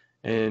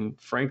 And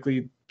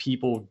frankly,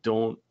 people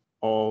don't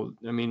all,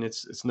 I mean,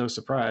 it's no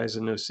surprise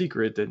and no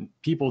secret that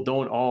people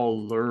don't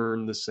all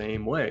learn the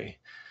same way.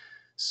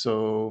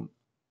 So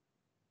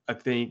I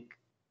think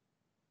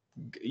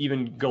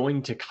even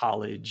going to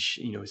college,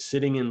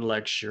 sitting in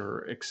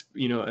lecture,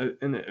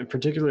 and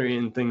particularly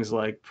in things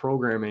like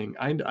programming,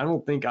 I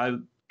don't think I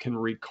can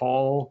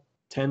recall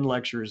 10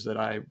 lectures that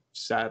I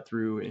sat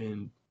through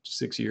in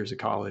 6 years of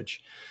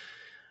college.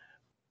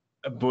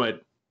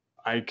 But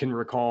I can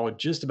recall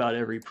just about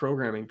every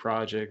programming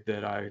project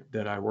that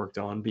I worked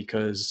on,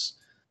 because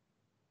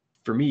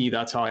for me,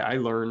 that's how I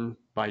learn,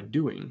 by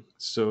doing.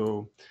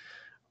 So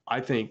I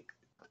think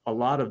a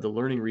lot of the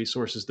learning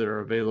resources that are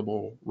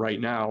available right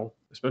now,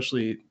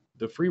 especially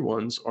the free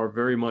ones are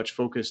very much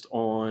focused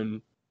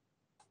on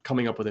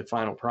coming up with a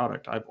final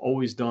product. I've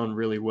always done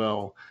really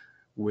well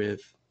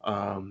with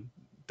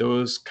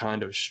those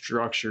kind of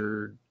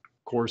structured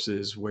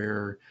courses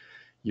where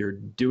you're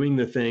doing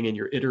the thing and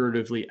you're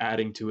iteratively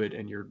adding to it,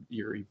 and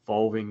you're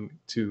evolving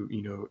to,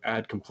 you know,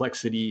 add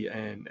complexity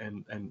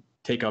and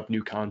take up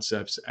new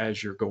concepts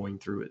as you're going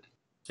through it.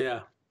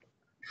 Yeah,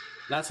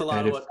 that's a lot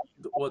And of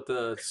if what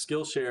the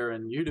Skillshare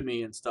and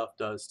Udemy and stuff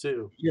does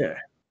too. Yeah,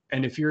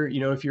 and if you're, you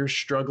know, if you're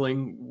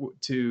struggling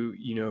to,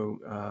 you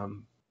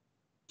know,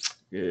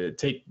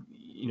 take,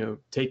 you know,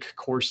 take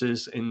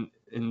courses in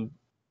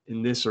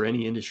this or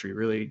any industry,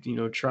 really, you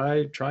know,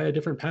 try a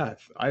different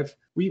path.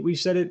 We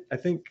said it, I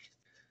think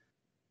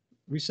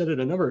we said it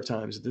a number of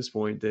times at this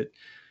point, that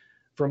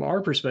from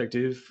our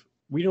perspective,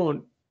 we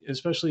don't,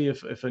 especially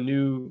if a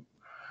new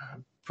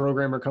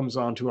programmer comes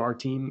onto our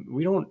team,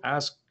 we don't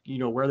ask, you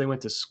know, where they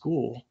went to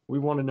school. We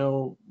want to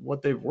know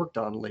what they've worked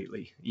on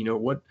lately. You know,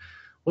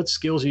 what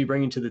skills are you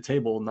bringing to the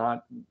table,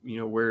 not, you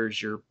know,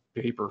 where's your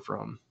paper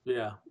from.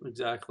 Yeah,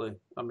 exactly.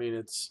 I mean,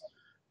 it's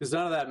because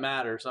none of that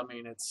matters. I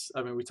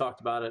mean, we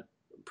talked about it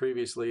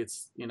previously.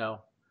 It's, you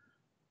know,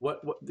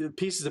 what the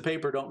pieces of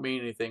paper don't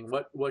mean anything.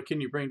 What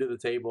can you bring to the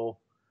table,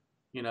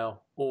 you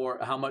know, or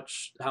how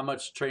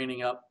much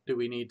training up do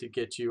we need to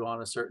get you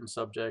on a certain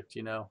subject,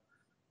 you know?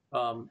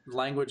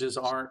 Languages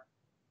aren't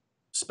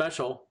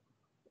special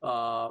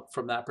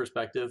from that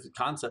perspective.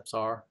 Concepts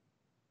are.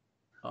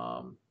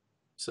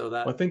 So Well,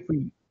 that, I think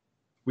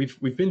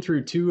we've been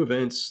through two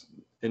events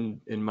in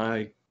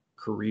my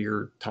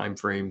career time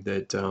frame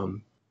that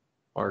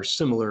are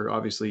similar.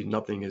 Obviously,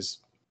 nothing is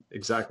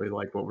exactly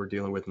like what we're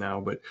dealing with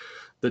now, but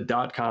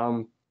the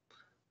 .com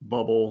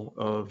bubble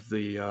of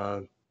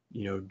the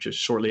you know, just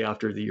shortly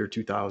after the year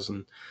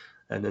 2000,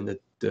 and then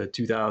the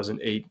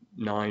 2008,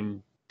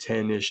 9,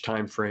 10-ish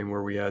time frame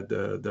where we had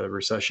the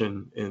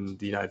recession in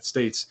the United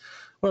States.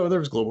 Well, there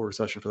was global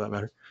recession for that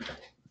matter.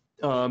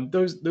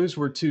 Those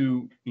were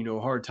two, you know,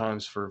 hard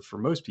times for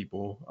most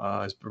people,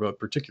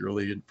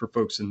 particularly for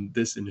folks in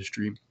this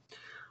industry.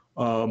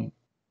 Um,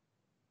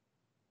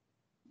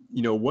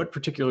 you know, what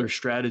particular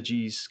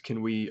strategies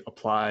can we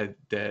apply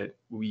that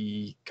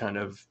we kind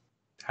of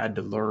had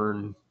to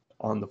learn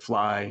on the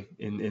fly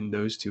in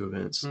those two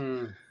events?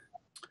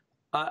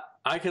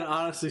 I can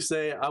honestly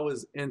say I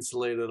was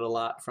insulated a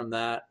lot from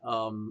that.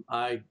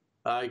 I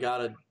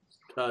got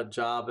a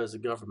job as a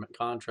government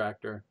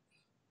contractor,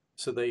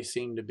 so they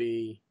seem to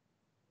be,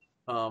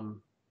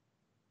 um,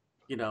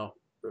 you know,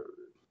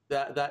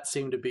 that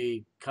seemed to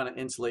be kind of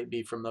insulate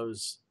me from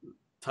those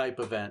type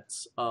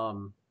events.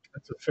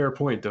 That's a fair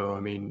point, though.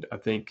 I mean, I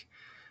think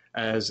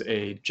as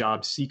a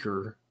job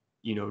seeker,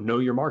 you know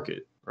your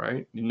market,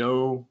 right?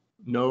 Know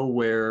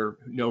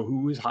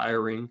who is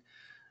hiring,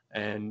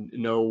 and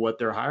know what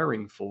they're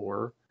hiring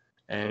for,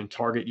 and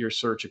target your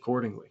search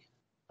accordingly.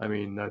 I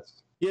mean,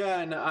 that's Yeah,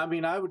 and I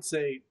mean, I would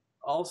say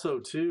also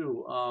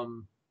too,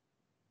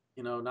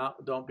 you know,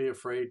 not don't be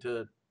afraid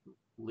to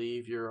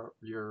leave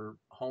your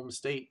home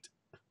state.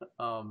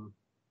 Um,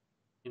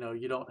 you know,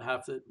 you don't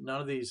have to.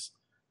 None of these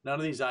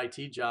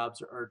IT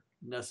jobs are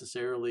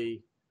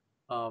necessarily.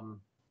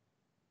 Um,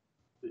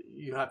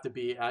 you have to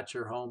be at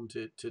your home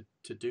to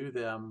do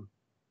them.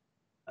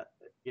 Uh,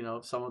 You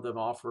know, some of them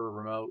offer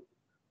remote,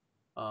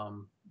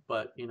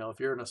 but you know, if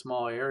you're in a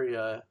small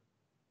area,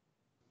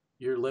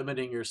 you're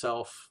limiting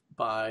yourself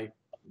by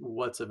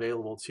what's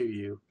available to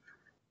you.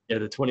 Yeah,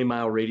 the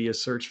 20-mile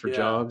radius search for Yeah,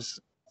 jobs.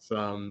 You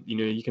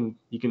know,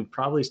 you can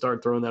probably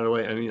start throwing that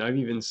away. I mean, I've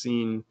even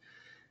seen,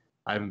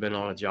 I haven't been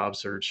on a job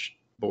search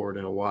board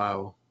in a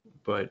while,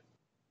 but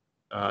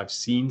I've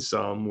seen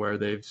some where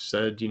they've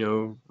said, you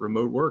know,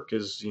 remote work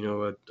is, you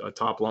know, a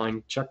top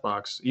line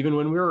checkbox. Even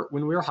when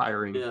we're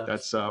hiring, yeah.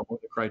 that's one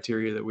of the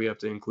criteria that we have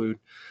to include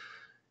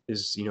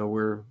is, you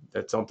know,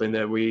 that's something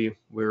that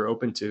we're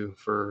open to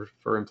for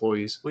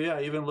employees. Well, yeah.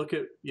 Even look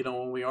at, you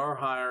know, when we are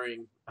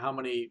hiring, how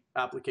many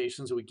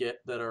applications we get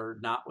that are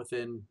not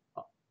within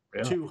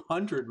Yeah,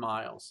 200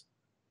 miles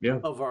yeah,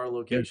 of our yeah,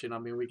 location. I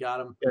mean, we got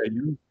them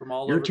yeah. from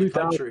all You're over the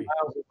 2,000 country.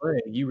 miles away.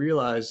 You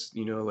realize,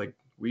 you know, like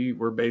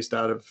we're based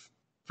out of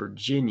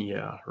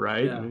Virginia,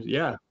 right? Yeah. And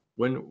yeah,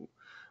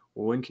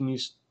 when can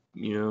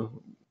you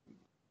know,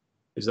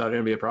 is that going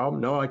to be a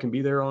problem? No, I can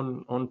be there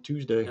on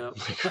Tuesday. Yep.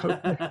 Like,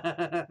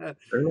 okay,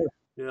 fair enough.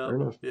 Yep. Fair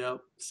enough.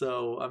 Yep.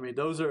 So, I mean,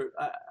 those are,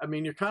 I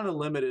mean, you're kind of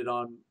limited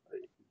on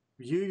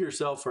you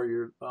yourself are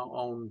your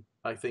own,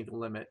 I think,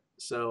 limit.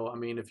 So, I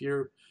mean, if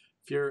you're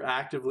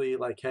actively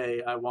like,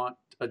 hey, I want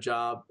a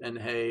job, and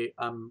hey,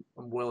 I'm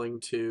willing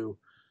to,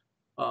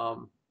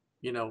 um,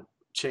 you know,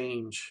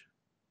 change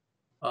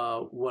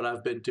what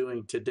I've been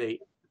doing to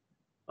date.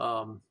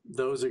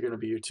 Those are going to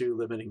be your two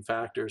limiting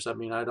factors. I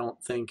mean, I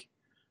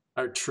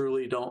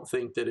truly don't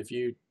think that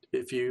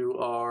if you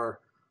are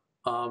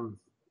um,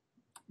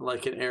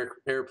 like an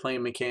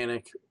airplane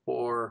mechanic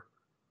or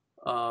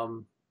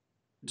um,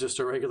 just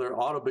a regular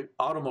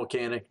auto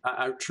mechanic,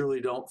 I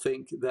truly don't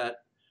think that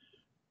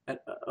an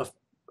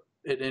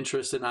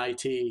interest in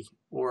IT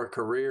or a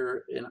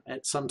career in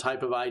some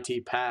type of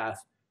IT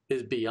path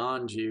is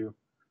beyond you.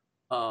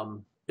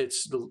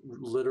 It's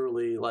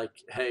literally like,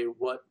 hey,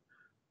 where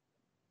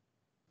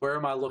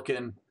am I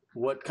looking?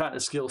 What kind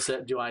of skill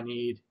set do I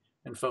need?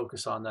 And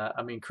focus on that.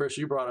 I mean, Chris,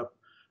 you brought up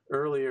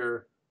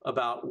earlier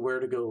about where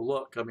to go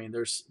look. I mean,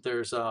 there's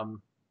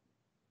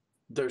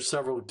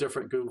several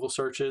different Google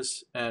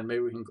searches, and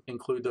maybe we can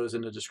include those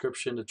in the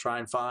description to try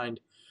and find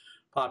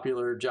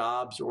popular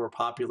jobs or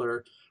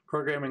popular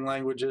programming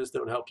languages that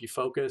would help you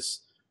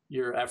focus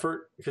your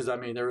effort. Because I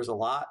mean, there is a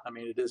lot. I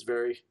mean, it's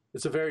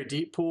a very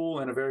deep pool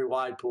and a very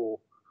wide pool.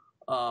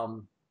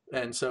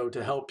 And so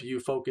to help you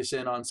focus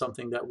in on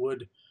something that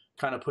would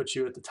kind of put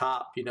you at the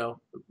top,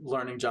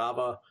 learning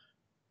Java,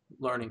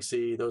 learning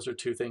C, those are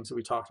two things that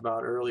we talked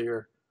about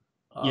earlier.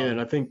 Yeah,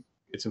 and I think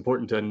it's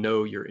important to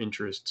know your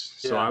interests.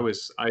 So Yeah.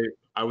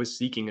 I was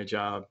seeking a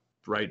job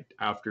right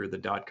after the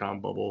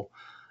dot-com bubble,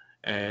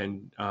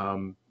 and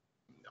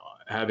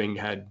having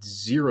had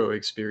zero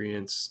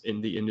experience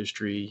in the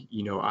industry,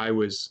 I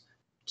was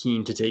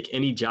keen to take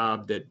any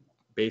job that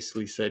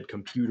basically said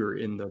computer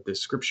in the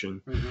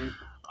description.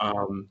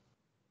 Mm-hmm.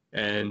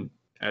 And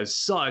as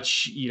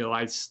such,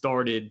 I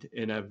started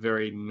in a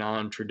very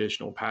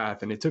non-traditional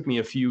path, and it took me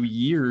a few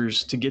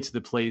years to get to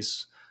the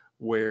place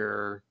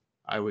where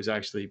I was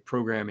actually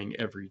programming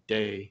every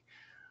day.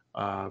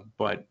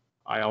 But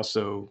I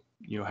also,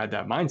 had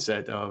that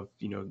mindset of,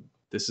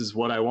 this is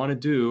what I want to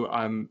do.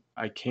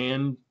 I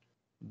can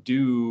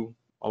do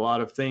a lot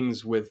of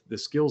things with the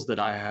skills that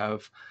I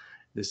have.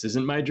 This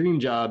isn't my dream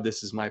job.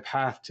 This is my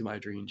path to my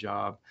dream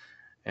job.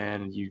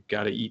 And you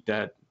got to eat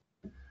that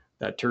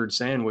turd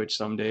sandwich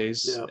some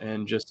days, Yeah.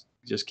 and just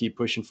keep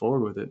pushing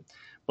forward with it.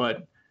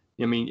 But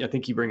I mean, I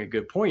think you bring a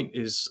good point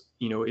is,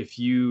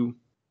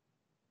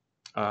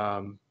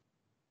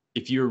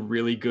 if you're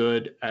really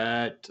good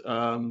at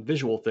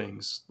visual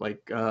things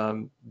like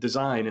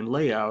design and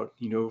layout,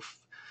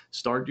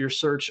 start your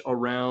search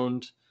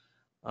around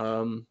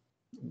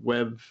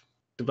web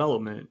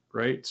development,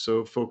 right?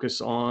 So focus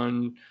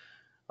on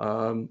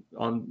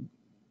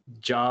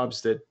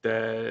jobs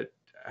that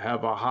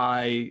have a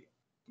high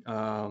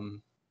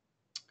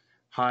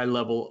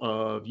level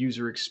of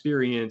user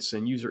experience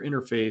and user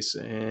interface,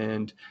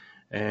 and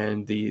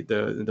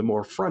the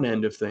more front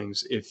end of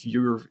things. If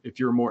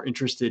you're more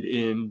interested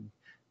in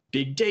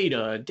big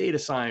data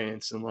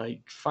science, and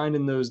like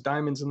finding those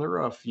diamonds in the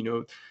rough,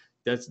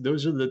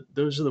 those are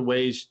the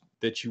ways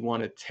that you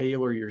want to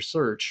tailor your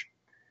search.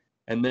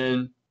 And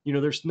then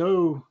there's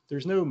no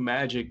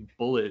magic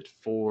bullet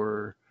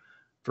for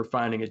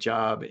finding a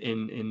job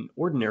in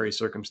ordinary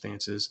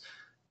circumstances.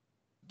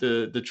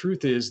 The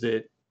truth is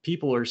that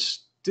people are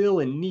still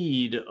in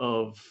need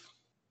of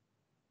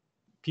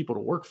people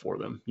to work for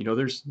them.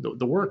 There's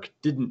the work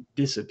didn't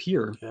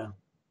disappear. Yeah.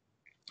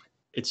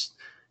 It's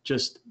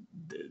just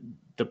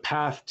the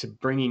path to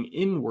bringing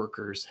in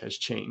workers has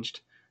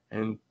changed.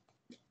 And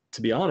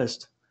to be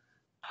honest,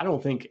 I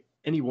don't think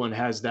anyone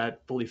has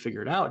that fully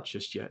figured out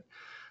just yet.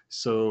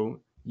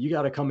 So you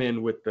got to come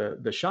in with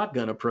the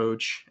shotgun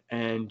approach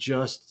and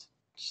just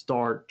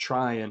start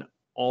trying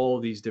all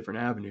these different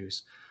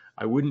avenues.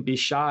 I wouldn't be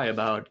shy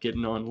about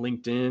getting on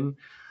LinkedIn,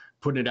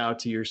 putting it out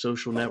to your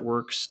social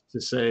networks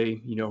to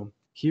say,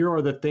 here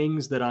are the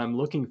things that I'm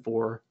looking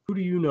for. Who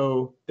do you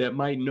know that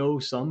might know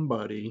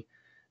somebody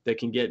that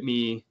can get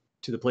me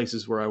to the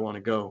places where I want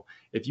to go?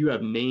 If you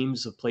have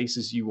names of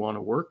places you want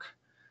to work,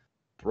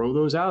 throw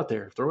those out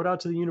there. Throw it out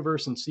to the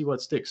universe and see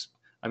what sticks.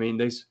 I mean,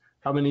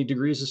 how many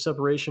degrees of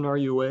separation are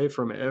you away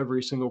from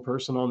every single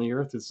person on the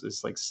earth?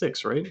 It's like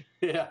 6, right?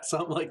 Yeah,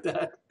 something like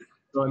that.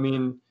 So I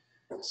mean,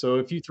 so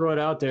if you throw it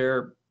out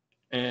there,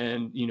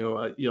 and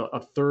a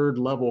third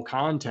level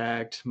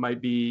contact might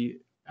be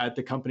at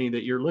the company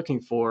that you're looking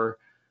for,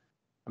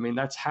 I mean,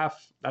 that's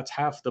half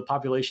the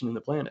population in the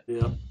planet.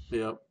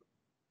 Yep.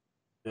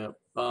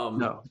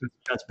 No,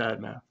 that's bad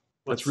math.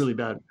 That's really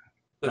bad.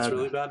 That's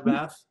really bad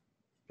math.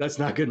 That's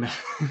not good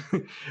math.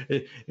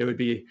 it would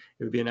be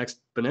an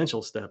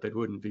exponential step. It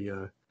wouldn't be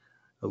a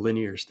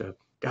linear step.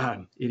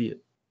 God,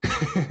 idiot.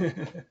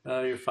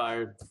 Oh, you're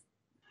fired.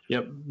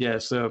 Yep. Yeah.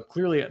 So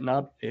clearly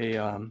not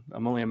I'm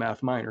only a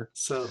math minor.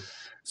 So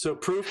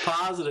proof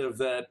positive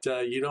that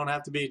you don't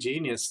have to be a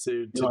genius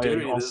to do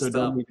any of this stuff.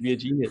 You also don't need to be a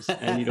genius,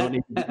 and you don't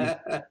need to be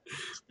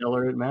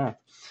stellar at math.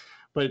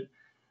 But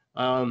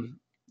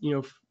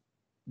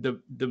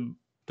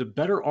the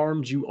better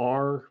armed you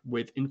are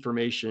with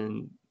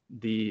information,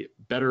 the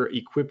better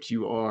equipped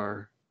you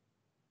are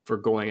for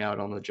going out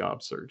on the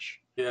job search.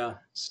 Yeah.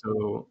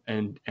 So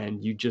and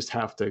you just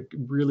have to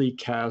really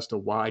cast a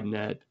wide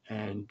net,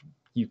 and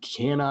you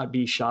cannot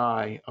be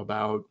shy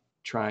about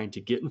trying to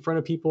get in front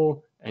of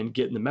people and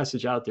getting the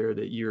message out there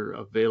that you're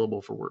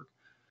available for work.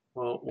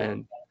 Well,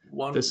 and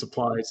this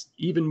applies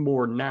even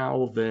more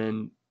now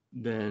than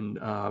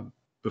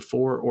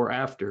before or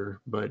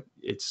after, but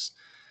it's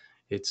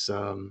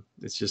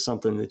just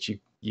something that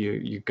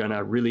you're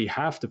gonna really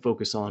have to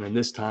focus on in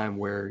this time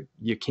where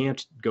you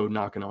can't go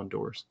knocking on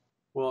doors.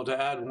 Well, to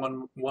add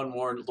one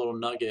more little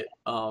nugget,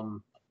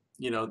 no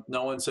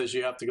one says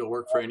you have to go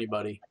work for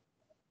anybody.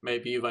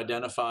 maybe you've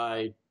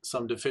identified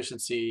some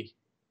deficiency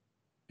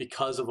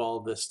because of all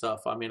of this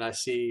stuff. I mean, I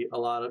see a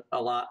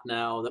lot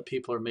now that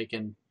people are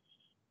making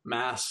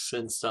masks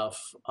and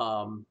stuff.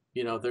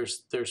 You know,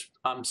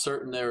 I'm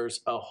certain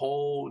there's a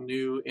whole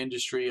new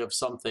industry of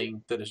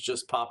something that has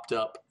just popped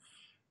up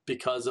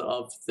because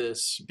of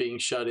this being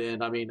shut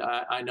in. I mean,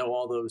 I know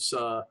all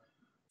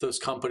those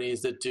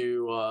companies that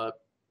do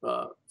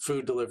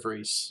food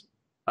deliveries.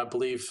 I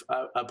believe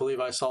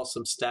I saw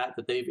some stat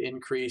that they've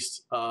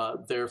increased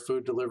their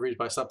food deliveries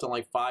by something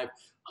like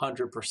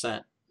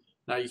 500%.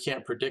 Now you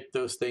can't predict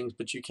those things,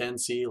 but you can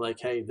see like,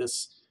 hey,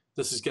 this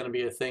is going to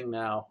be a thing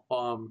now.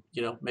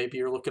 You know, maybe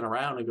you're looking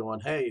around and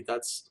going, hey,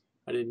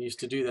 I didn't used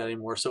to do that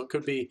anymore. So it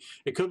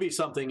could be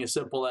something as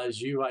simple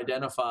as you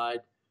identified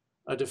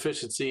a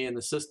deficiency in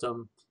the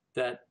system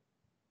that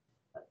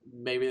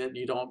maybe that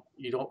you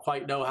don't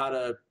quite know how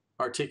to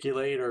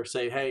articulate or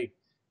say, hey,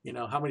 you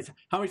know, how many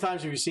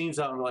times have you seen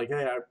something like,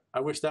 hey,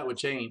 I wish that would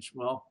change?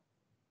 Well,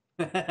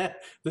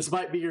 this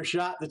might be your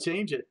shot to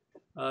change it,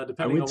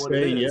 depending on what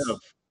it is. Yeah,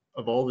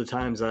 of all the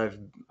times I've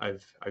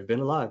been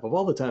alive,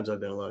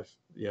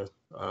 yeah,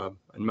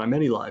 in my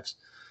many lives,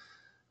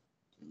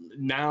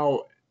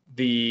 now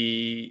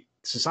the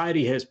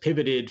society has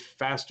pivoted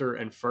faster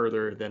and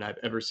further than I've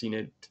ever seen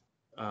it,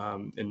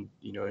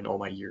 in all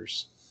my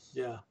years.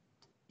 Yeah.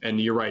 And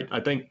you're right.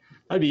 I think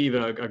that'd be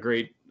even a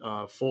great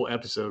full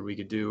episode we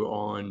could do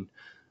on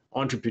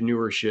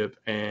entrepreneurship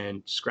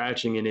and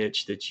scratching an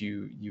itch that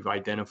you've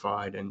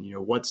identified, and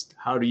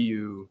how do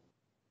you.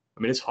 I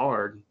mean, it's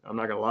hard. I'm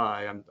not gonna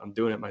lie. I'm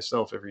doing it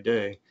myself every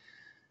day,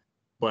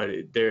 but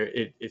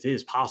it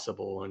is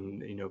possible,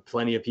 and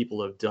plenty of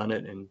people have done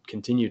it and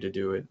continue to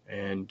do it.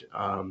 And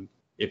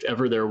if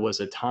ever there was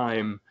a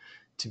time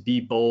to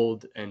be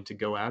bold and to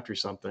go after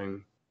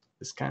something,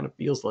 this kind of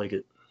feels like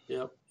it.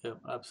 Yep,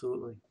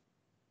 absolutely.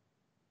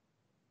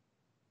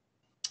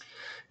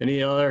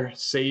 Any other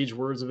sage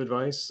words of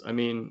advice? I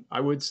mean, I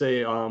would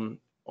say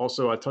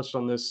also I touched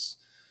on this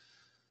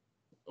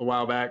a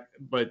while back,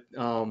 but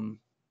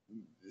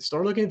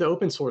start looking at the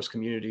open source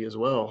community as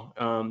well.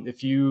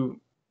 If you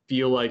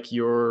feel like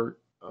you're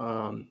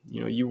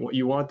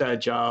you want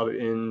that job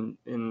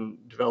in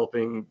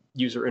developing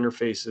user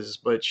interfaces,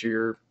 but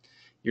you're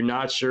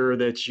not sure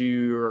that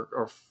you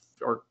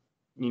are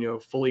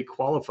fully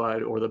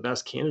qualified or the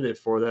best candidate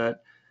for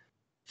that,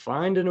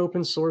 find an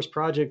open source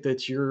project that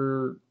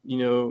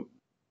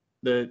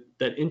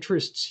that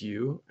interests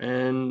you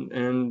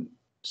and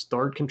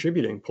start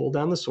contributing. Pull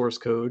down the source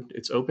code.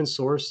 It's open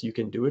source. You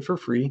can do it for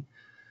free.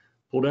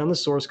 Pull down the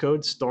source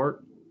code,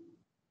 start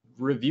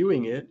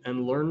reviewing it,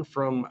 and learn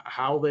from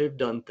how they've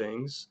done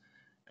things,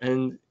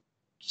 and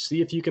see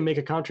if you can make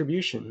a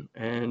contribution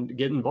and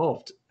get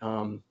involved.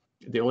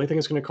 The only thing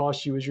it's going to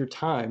cost you is your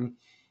time,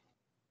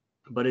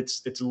 but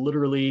it's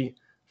literally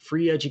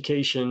free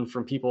education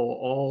from people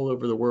all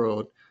over the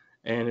world.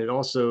 And it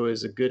also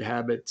is a good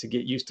habit to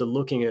get used to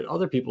looking at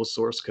other people's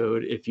source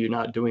code if you're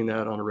not doing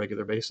that on a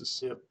regular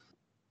basis. Yep.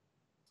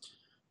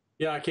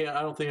 Yeah, I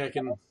don't think I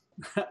can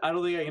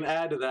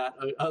add to that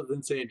other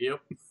than saying, yep.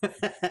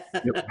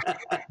 Yep.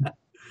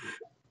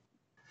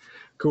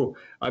 Cool.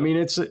 I mean,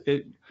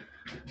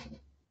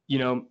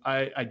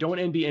 I don't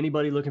envy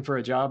anybody looking for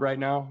a job right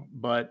now,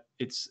 but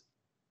it's,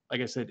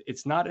 like I said,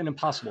 it's not an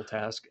impossible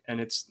task, and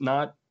it's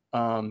not,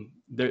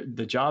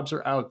 the jobs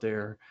are out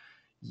there.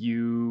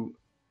 You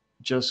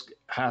just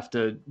have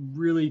to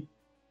really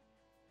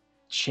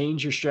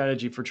change your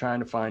strategy for trying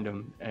to find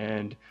them.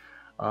 And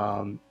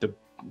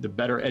the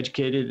better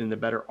educated and the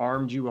better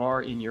armed you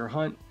are in your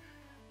hunt,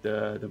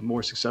 the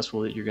more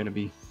successful that you're going to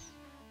be.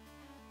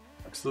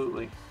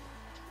 Absolutely.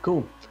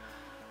 Cool.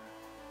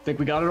 Think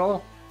we got it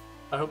all?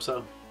 I hope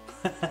so.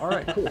 All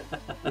right, cool.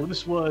 Well,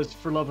 this was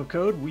For Love of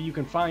Code. You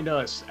can find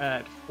us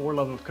at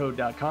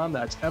forloveofcode.com.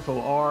 That's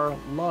FOR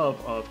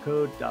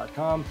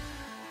loveofcode.com.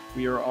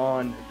 We are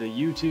on the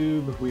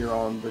YouTube, we are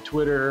on the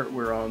Twitter,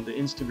 we're on the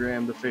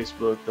Instagram, the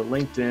Facebook, the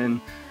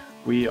LinkedIn.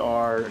 We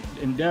are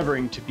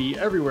endeavoring to be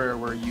everywhere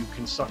where you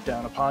can suck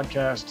down a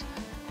podcast.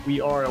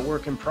 We are a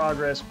work in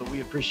progress, but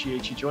we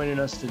appreciate you joining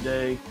us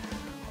today.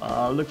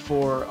 Look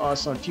for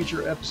us on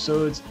future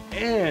episodes,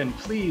 and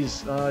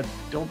please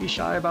don't be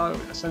shy about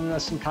sending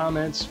us some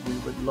comments. We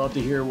would love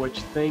to hear what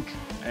you think,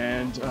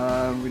 and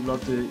we'd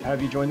love to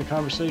have you join the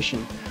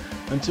conversation.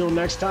 Until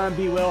next time,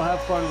 be well,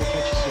 have fun. We'll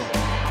catch you soon.